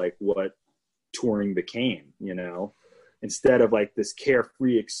feel of like what touring became, instead of like this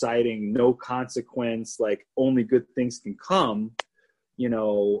carefree, exciting, no consequence, like only good things can come,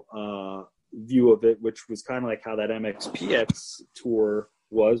 view of it, which was kind of like how that MXPX tour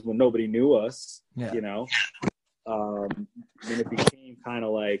was when nobody knew us, and it became kind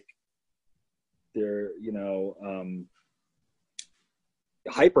of like they're,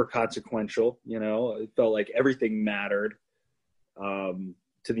 hyper consequential, it felt like everything mattered to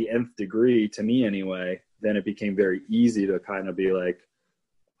the nth degree, to me anyway. Then it became very easy to kind of be like,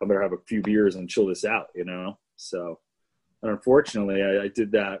 I'm gonna have a few beers and chill this out, so. And unfortunately, I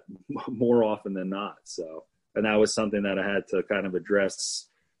did that more often than not. So, and that was something that I had to kind of address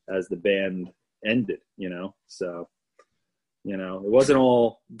as the band ended, So, it wasn't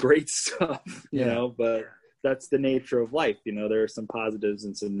all great stuff, but that's the nature of life. There are some positives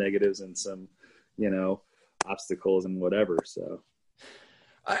and some negatives and some, obstacles and whatever. So,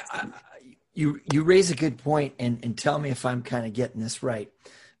 you raise a good point, and tell me if I'm kind of getting this right,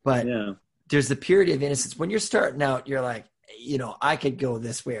 but there's the purity of innocence. When you're starting out, you're like, I could go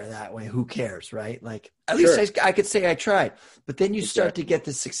this way or that way. Who cares, right? Like, at least I could say I tried. But then you start to get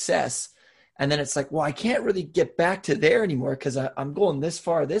the success, and then it's like, well, I can't really get back to there anymore because I'm going this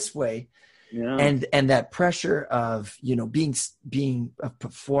far this way. Yeah. And that pressure of, being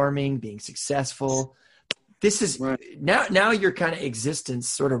performing, being successful. This is right. Now your kind of existence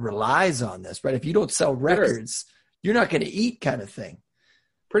sort of relies on this, right? If you don't sell records, you're not going to eat, kind of thing.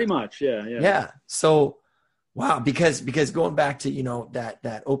 Pretty much, yeah. Yeah. So, wow, because going back to,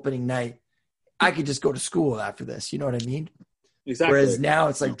 that opening night, I could just go to school after this. You know what I mean? Exactly. Whereas now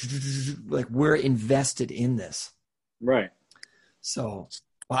it's like we're invested in this. Right. So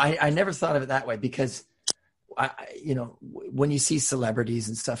well, I never thought of it that way because when you see celebrities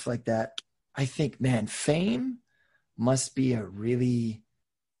and stuff like that, I think, man, fame must be a really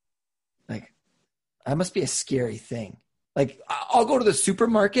that must be a scary thing. Like I'll go to the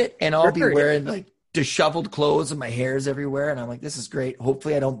supermarket and I'll be wearing like disheveled clothes and my hair's everywhere. And I'm like, this is great.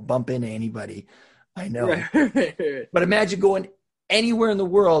 Hopefully I don't bump into anybody I know. Right. But imagine going anywhere in the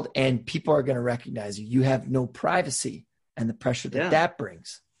world and people are going to recognize you. You have no privacy and the pressure that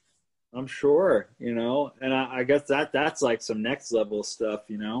brings. I'm sure, and I guess that's like some next level stuff,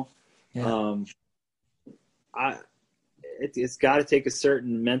 Yeah. It's got to take a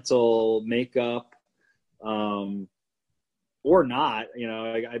certain mental makeup, or not,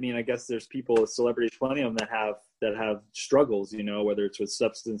 I mean, I guess there's people, celebrities, plenty of them that have struggles, whether it's with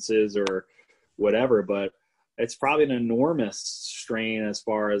substances or whatever, but it's probably an enormous strain as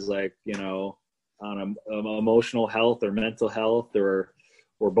far as like, on emotional health or mental health or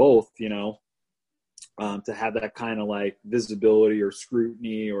both, to have that kind of like visibility or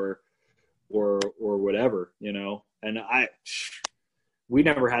scrutiny or whatever, and we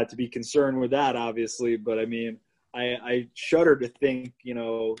never had to be concerned with that, obviously, but I mean, I shudder to think,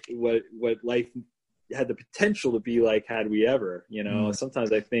 what life had the potential to be like had we ever,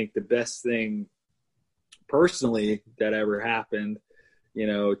 Sometimes I think the best thing personally that ever happened,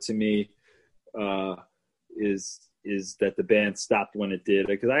 to me, is that the band stopped when it did.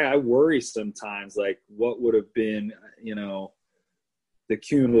 Because I worry sometimes, like, what would have been, the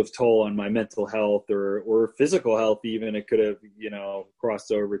cumulative toll on my mental health or physical health, even it could have,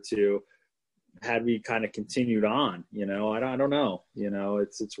 crossed over to, had we kind of continued on, I don't know,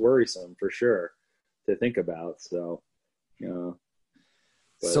 it's worrisome for sure to think about. So,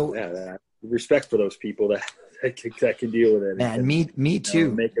 respect for those people that can deal with it. Man, me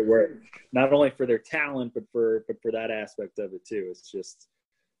too. Make it work, not only for their talent, but for that aspect of it too. It's just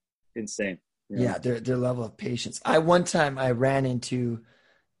insane. Yeah, their level of patience. One time I ran into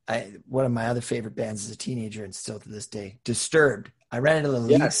one of my other favorite bands as a teenager and still to this day, Disturbed. I ran into the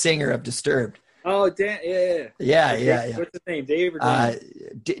lead singer of Disturbed. Oh, Dan, yeah. What's his name? David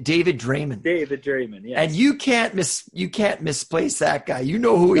Draymond. David Draymond. David Draymond. Yes. And you can't misplace that guy. You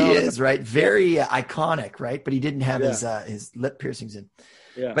know who he is, right? Very iconic, right? But he didn't have his lip piercings in.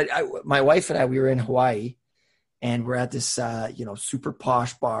 Yeah. But my wife and I, we were in Hawaii, and we're at this super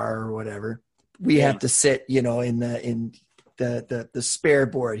posh bar or whatever. We have to sit, in the spare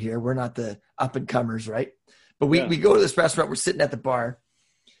board here. We're not the up and comers, right? But we go to this restaurant. We're sitting at the bar.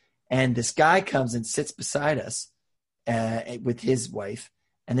 And this guy comes and sits beside us with his wife.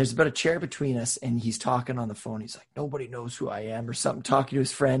 And there's about a chair between us. And he's talking on the phone. He's like, nobody knows who I am or something, talking to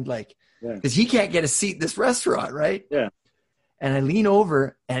his friend. Like, because he can't get a seat in this restaurant, right? Yeah. And I lean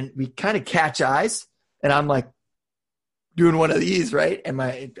over and we kind of catch eyes. And I'm like doing one of these, right? And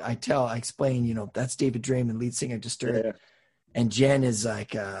I explain, that's David Draymond, lead singer of Disturbed. Yeah. And Jen is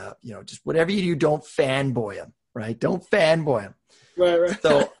like, just whatever you do, don't fanboy him, right? Don't fanboy him. Right.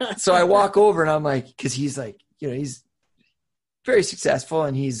 So I walk over and I'm like, because he's like, he's very successful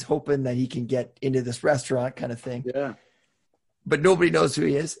and he's hoping that he can get into this restaurant kind of thing. Yeah. But nobody knows who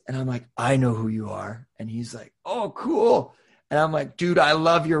he is. And I'm like, I know who you are. And he's like, oh, cool. And I'm like, dude, I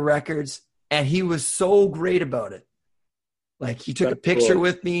love your records. And he was so great about it. Like he took a picture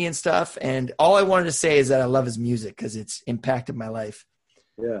with me and stuff. And all I wanted to say is that I love his music because it's impacted my life.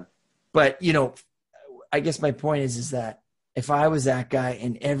 Yeah. But, I guess my point is that if I was that guy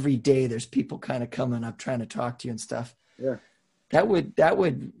and every day there's people kind of coming up trying to talk to you and stuff, that would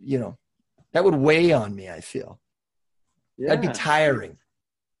weigh on me, I feel. Yeah. That'd be tiring.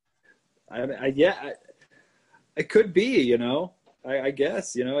 It could be, I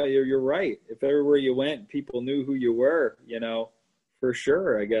guess, you're right. If everywhere you went, people knew who you were, for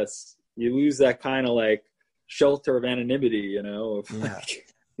sure, I guess you lose that kind of like shelter of anonymity, like,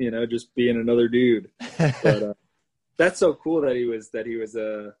 just being another dude. But that's so cool that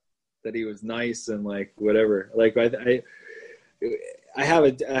he was nice and like whatever. Like I have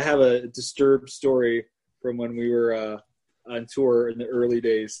a Disturbed story from when we were on tour in the early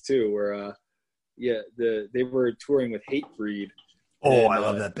days too, where they were touring with Hatebreed. Oh, I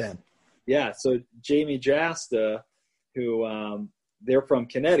love that band. Yeah, so Jamie Jasta, who they're from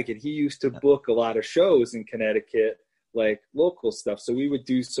Connecticut, he used to book a lot of shows in Connecticut, like local stuff. So we would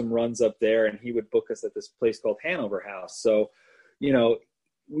do some runs up there and he would book us at this place called Hanover House. So,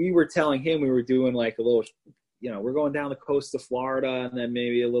 we were telling him we were doing like a little, we're going down the coast of Florida and then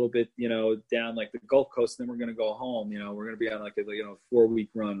maybe a little bit, down like the Gulf Coast. And then we're going to go home, we're going to be on like a, 4-week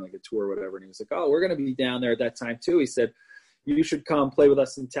run, like a tour or whatever. And he was like, oh, we're going to be down there at that time too. He said, you should come play with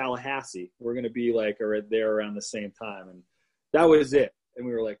us in Tallahassee. We're going to be like there around the same time. And that was it. And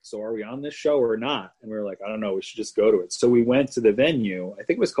we were like, so are we on this show or not? And we were like, I don't know. We should just go to it. So we went to the venue. I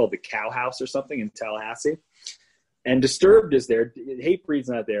think it was called the Cow House or something in Tallahassee. And Disturbed is there. Hatebreed's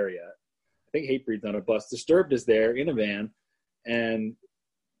not there yet. I think Hatebreed's on a bus. Disturbed is there in a van. And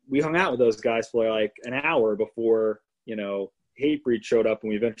we hung out with those guys for like an hour before, Hatebreed showed up, and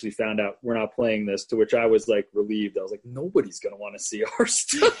we eventually found out we're not playing this, to which I was like relieved. I was like, nobody's going to want to see our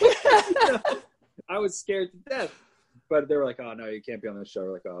stuff. I was scared to death. But they were like, oh, no, you can't be on the show.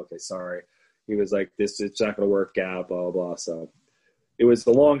 We're like, oh, okay, sorry. He was like, it's not going to work out, blah, blah, blah. So it was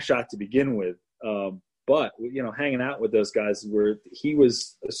the long shot to begin with. But, hanging out with those guys, he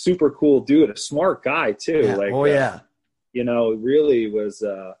was a super cool dude, a smart guy, too. Yeah. Really was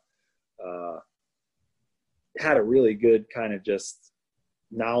had a really good kind of just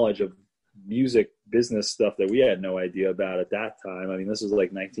knowledge of music business stuff that we had no idea about at that time. I mean, this was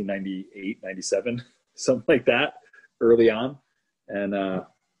like 1998, 97, something like that. Early on, and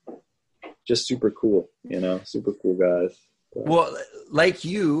just super cool, super cool guys. But, well, like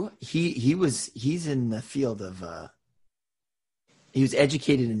you, he's in the field of he was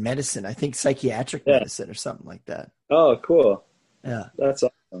educated in medicine, I think psychiatric medicine or something like that. Oh, cool. Yeah, that's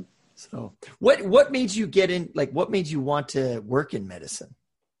awesome. So what made you get in, like what made you want to work in medicine?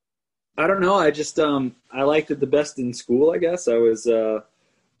 I don't know. I just I liked it the best in school, I guess. I was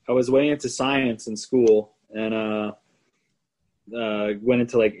way into science in school, and went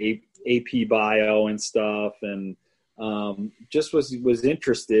into like AP bio and stuff, and just was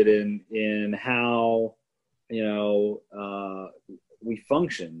interested in how we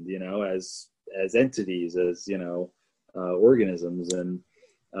functioned, as entities, as organisms, and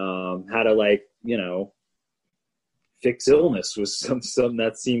how to fix illness was something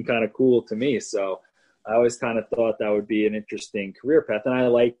that seemed kind of cool to me. So I always kind of thought that would be an interesting career path, and I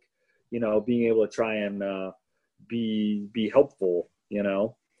like being able to try and be helpful,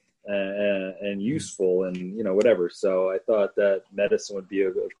 and useful, and whatever. So I thought that medicine would be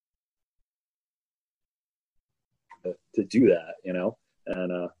a good to do that, and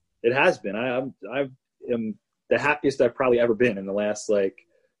it has been. I am the happiest I've probably ever been in the last year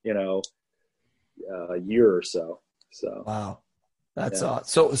or so. So wow, that's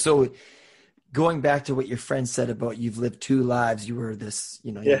awesome. So going back to what your friend said about you've lived two lives, you were this,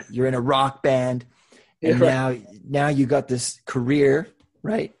 you're in a rock band. And now you got this career,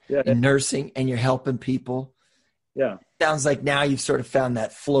 right? Yeah. In nursing, and you're helping people. Yeah. Sounds like now you've sort of found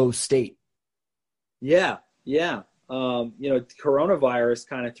that flow state. Yeah. Yeah. Coronavirus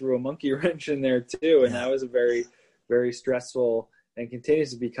kind of threw a monkey wrench in there too. And that was a very, very stressful, and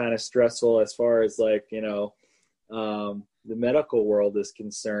continues to be kind of stressful as far as the medical world is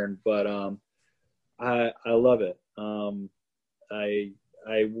concerned. But I love it.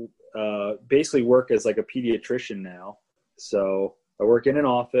 I basically work as like a pediatrician now. So I work in an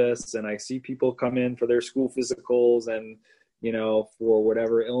office, and I see people come in for their school physicals and, for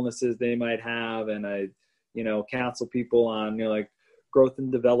whatever illnesses they might have. And I, counsel people on, growth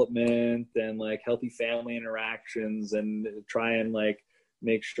and development and healthy family interactions, and try and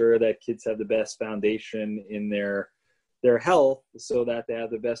make sure that kids have the best foundation in their health, so that they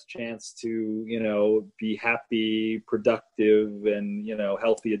have the best chance to, be happy, productive, and,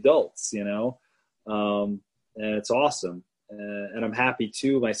 healthy adults, and it's awesome. And I'm happy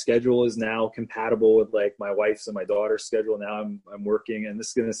too. My schedule is now compatible with my wife's and my daughter's schedule. Now I'm working, and this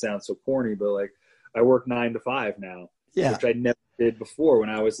is going to sound so corny, but I work 9 to 5 now, which I never did before. When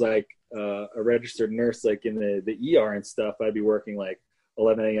I was a registered nurse, in the ER and stuff, I'd be working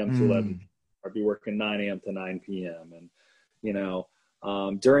 11 a.m. to 11. I'd be working 9 a.m. to 9 p.m. And,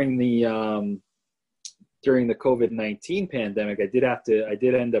 during the COVID-19 pandemic, I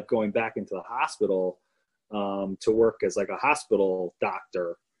did end up going back into the hospital, to work as a hospital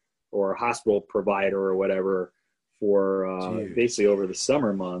doctor or a hospital provider or whatever for, basically over the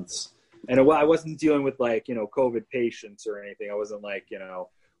summer months. And I wasn't dealing with COVID patients or anything. I wasn't we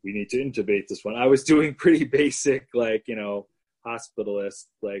need to intubate this one. I was doing pretty basic, hospitalist,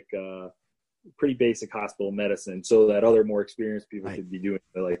 pretty basic hospital medicine, so that other more experienced people could be doing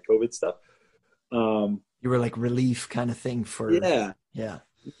the COVID stuff. You were relief kind of thing for yeah.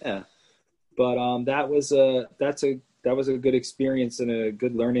 But that was a good experience and a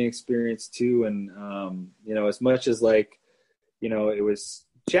good learning experience too. And as much as it was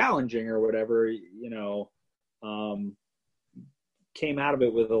challenging or whatever, came out of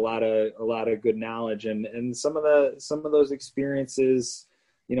it with a lot of good knowledge, and some of those experiences,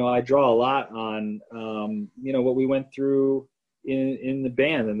 I draw a lot on, what we went through in the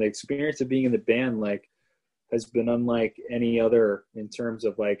band, and the experience of being in the band, has been unlike any other in terms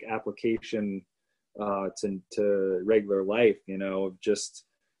of like application to regular life, of just,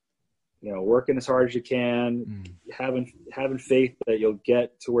 working as hard as you can, having faith that you'll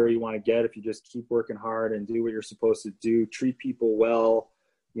get to where you want to get if you just keep working hard and do what you're supposed to do, treat people well,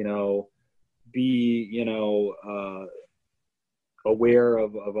 be, aware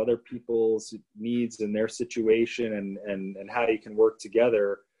of other people's needs and their situation and how you can work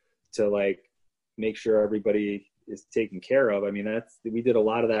together to like make sure everybody is taken care of. I mean, we did a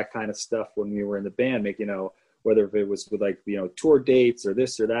lot of that kind of stuff when we were in the band, whether it was with like, tour dates or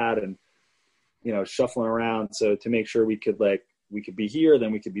this or that, and, shuffling around. So to make sure we could be here,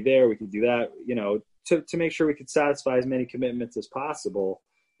 then we could be there, we could do that, to make sure we could satisfy as many commitments as possible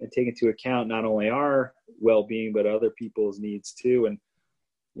and take into account not only our well-being, but other people's needs too. And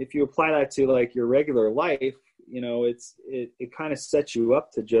if you apply that to like your regular life, it kind of sets you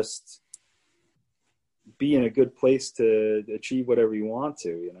up to just be in a good place to achieve whatever you want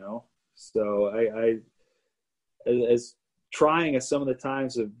to, So I as trying as some of the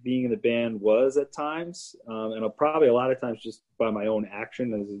times of being in the band was at times, and I'll probably a lot of times just by my own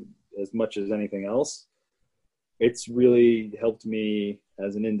action as much as anything else, it's really helped me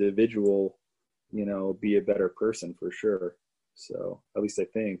as an individual, be a better person for sure. So at least I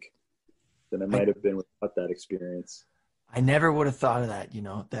think than I might have been without that experience. I never would have thought of that,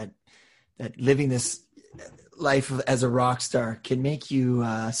 that living this life as a rock star can make you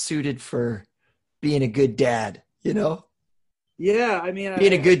suited for being a good dad, Yeah, I mean,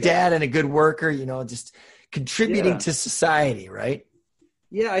 being a good dad and a good worker, just contributing to society, right?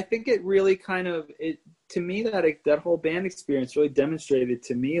 Yeah, I think it really to me that whole band experience really demonstrated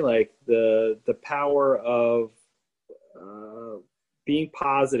to me like the power of being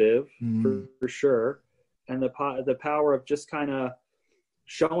positive for sure, and the power of just kind of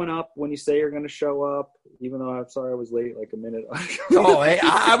showing up when you say you're going to show up, even though I'm sorry I was late like a minute. Oh, hey,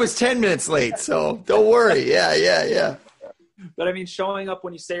 I was 10 minutes late, so don't worry. Yeah. But I mean, showing up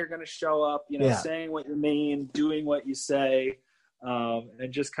when you say you're going to show up, saying what you mean, doing what you say,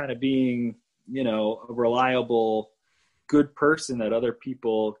 and just kind of being, a reliable, good person that other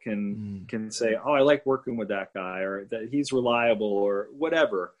people can say, oh, I like working with that guy, or that he's reliable, or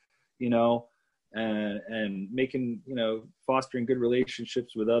whatever, and making, fostering good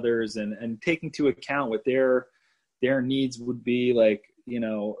relationships with others and taking into account what their needs would be. Like,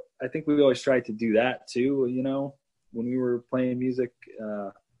 I think we always tried to do that too, when we were playing music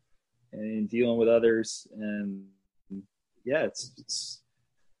and dealing with others. And yeah,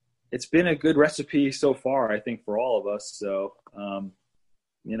 it's been a good recipe so far, I think, for all of us. So,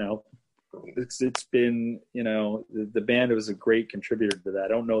 it's been, the band was a great contributor to that. I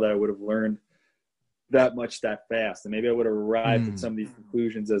don't know that I would have learned that much that fast, and maybe I would have arrived at some of these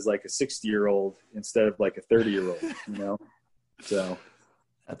conclusions as like a 60-year-old instead of like a 30-year-old, So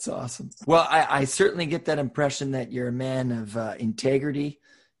that's awesome. Well, I certainly get that impression that you're a man of integrity,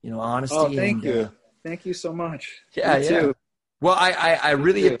 honesty. Oh, thank you. Thank you so much. Yeah, yeah. Well, I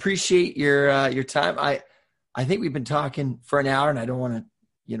really appreciate your time. I think we've been talking for an hour, and I don't want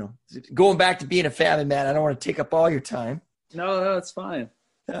to, going back to being a family man, I don't want to take up all your time. No, it's fine.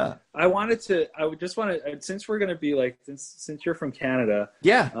 Yeah. I just want to, since we're going to be like, since you're from Canada.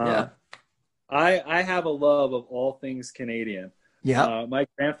 Yeah. I have a love of all things Canadian. Yeah. My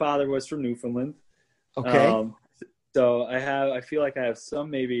grandfather was from Newfoundland. Okay. So I feel like I have some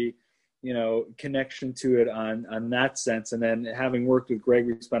maybe, connection to it on that sense. And then having worked with Greg,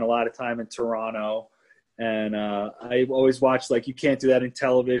 we spent a lot of time in Toronto, and I always watched like You Can't Do That in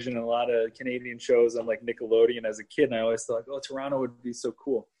Television and a lot of Canadian shows on like Nickelodeon as a kid. And I always thought, oh, Toronto would be so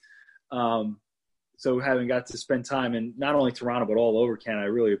cool. So having got to spend time in not only Toronto, but all over Canada, I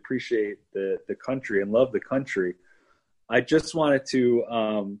really appreciate the country and love the country. I just wanted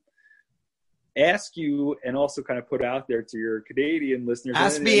to ask you, and also kind of put out there to your Canadian listeners.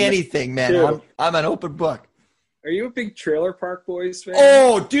 Ask me anything, man. I'm an open book. Are you a big Trailer Park Boys fan?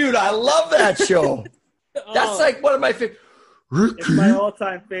 Oh, dude, I love that show. That's like one of my favorite. It's my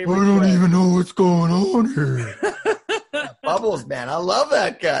all-time favorite. I don't even know what's going on here. Bubbles, man. I love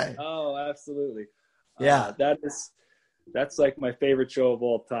that guy. Oh, absolutely. Yeah. That's like my favorite show of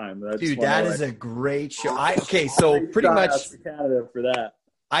all time. Dude, that is a great show. So pretty much Canada for that.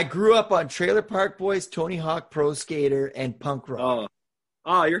 I grew up on Trailer Park Boys, Tony Hawk Pro Skater, and punk rock.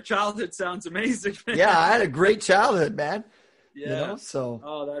 Oh, your childhood sounds amazing, man. Yeah, I had a great childhood, man. Yeah.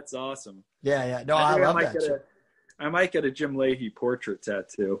 So. That's awesome. Yeah. No, I love that show. I might get a Jim Leahy portrait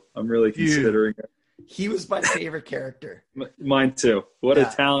tattoo. I'm really considering it. He was my favorite character. Mine too. What a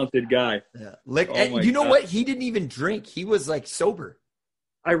talented guy. Yeah. You know what? He didn't even drink. He was like sober.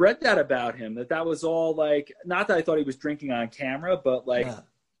 I read that about him, that was all like, not that I thought he was drinking on camera, but like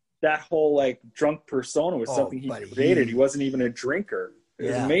that whole like drunk persona was something he created. He wasn't even a drinker. It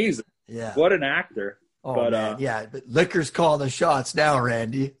was amazing. Yeah. What an actor. Oh, but, man. But liquor's calling the shots now,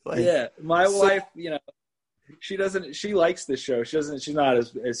 Randy. Like, my wife, she likes this show. She's not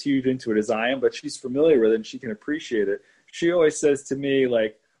as huge into it as I am, but she's familiar with it and she can appreciate it. She always says to me,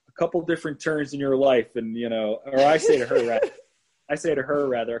 like, a couple different turns in your life, and or I say to her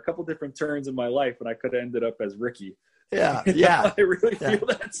rather, a couple different turns in my life, and I could have ended up as Ricky. Yeah. I really feel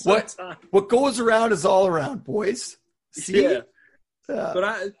that sometimes. What goes around is all around, boys. See? Yeah.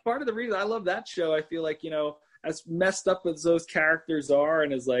 But part of the reason I love that show, I feel like, as messed up as those characters are,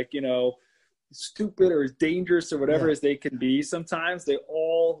 and as like, stupid or as dangerous or whatever as they can be sometimes, they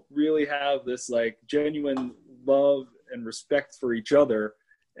all really have this like genuine love and respect for each other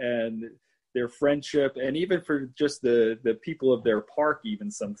and their friendship, and even for just the people of their park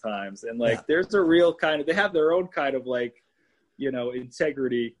even sometimes. And like there's a real they have their own kind of like,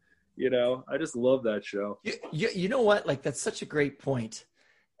 integrity. I just love that show. You know what? Like, that's such a great point.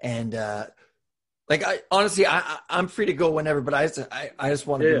 And like, I'm free to go whenever, but I just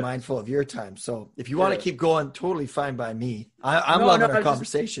want to be mindful of your time. So if you want to keep going, totally fine by me. I'm loving our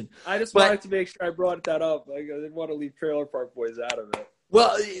conversation. I just wanted to make sure I brought that up. Like, I didn't want to leave Trailer Park Boys out of it.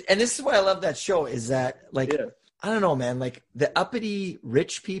 Well, and this is why I love that show, is that like, I don't know, man, like the uppity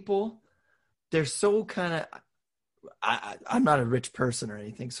rich people, they're so kind of, I'm not a rich person or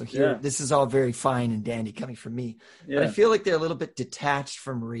anything. So here, this is all very fine and dandy coming from me. Yeah. But I feel like they're a little bit detached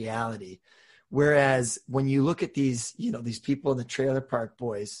from reality. Whereas when you look at these, these people in the Trailer Park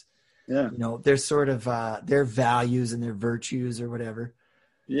Boys, they're sort of their values and their virtues or whatever.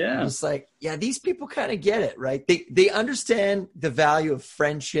 Yeah. It's like, these people kind of get it, right? They understand the value of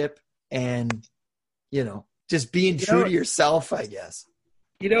friendship and, just being true to yourself, I guess.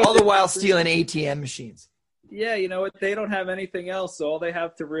 All the while stealing ATM machines. Yeah, they don't have anything else, so all they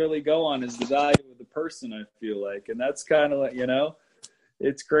have to really go on is the value of the person, I feel like. And that's kind of like,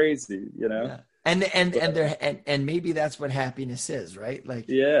 it's crazy, Yeah. And maybe that's what happiness is, right? Like,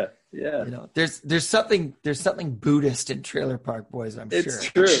 there's something Buddhist in Trailer Park Boys, I'm sure. It's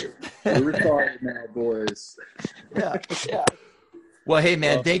true. We're retarded now, boys. Yeah. Well, hey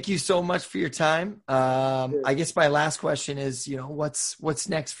man, thank you so much for your time. I guess my last question is, what's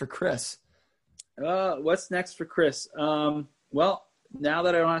next for Chris? What's next for Chris? Well, now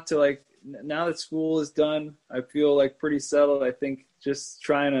that I don't have to now that school is done, I feel like pretty settled. I think just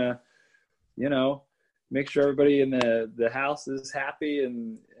trying to, make sure everybody in the house is happy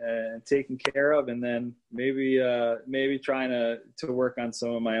and taken care of, and then maybe trying to work on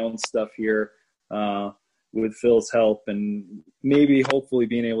some of my own stuff here with Phil's help, and maybe hopefully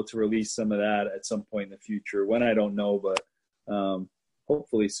being able to release some of that at some point in the future. When, I don't know, but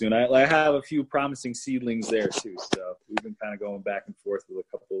hopefully soon. I have a few promising seedlings there too, so we've been kind of going back and forth with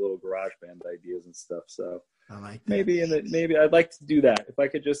a couple of little garage band ideas and stuff. So I like that. maybe I'd like to do that. If I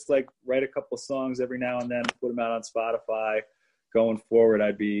could just write a couple of songs every now and then, put them out on Spotify going forward,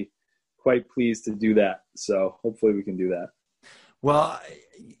 I'd be quite pleased to do that. So hopefully we can do that. Well,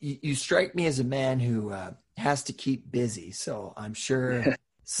 you strike me as a man who has to keep busy, so I'm sure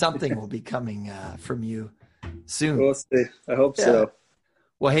something will be coming from you soon. We'll see. I hope so.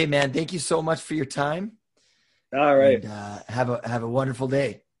 Well, hey man, thank you so much for your time. All right. And, have a wonderful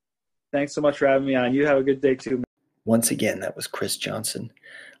day. Thanks so much for having me on. You have a good day too. Once again, that was Chris Johnson,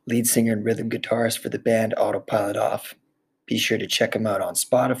 lead singer and rhythm guitarist for the band Autopilot Off. Be sure to check him out on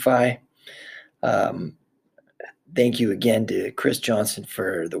Spotify. Thank you again to Chris Johnson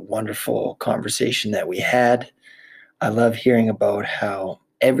for the wonderful conversation that we had. I love hearing about how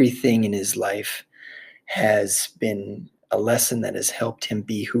everything in his life has been a lesson that has helped him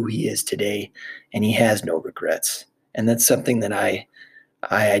be who he is today, and he has no regrets. And that's something that I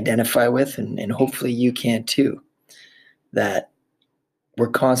identify with, and hopefully you can too, that we're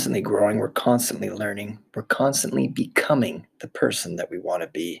constantly growing, we're constantly learning, we're constantly becoming the person that we want to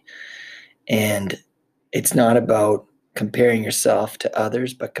be. And it's not about comparing yourself to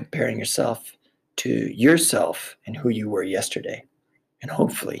others, but comparing yourself to yourself and who you were yesterday. And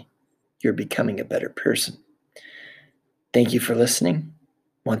hopefully you're becoming a better person. Thank you for listening.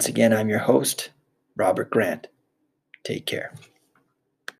 Once again, I'm your host, Robert Grant. Take care.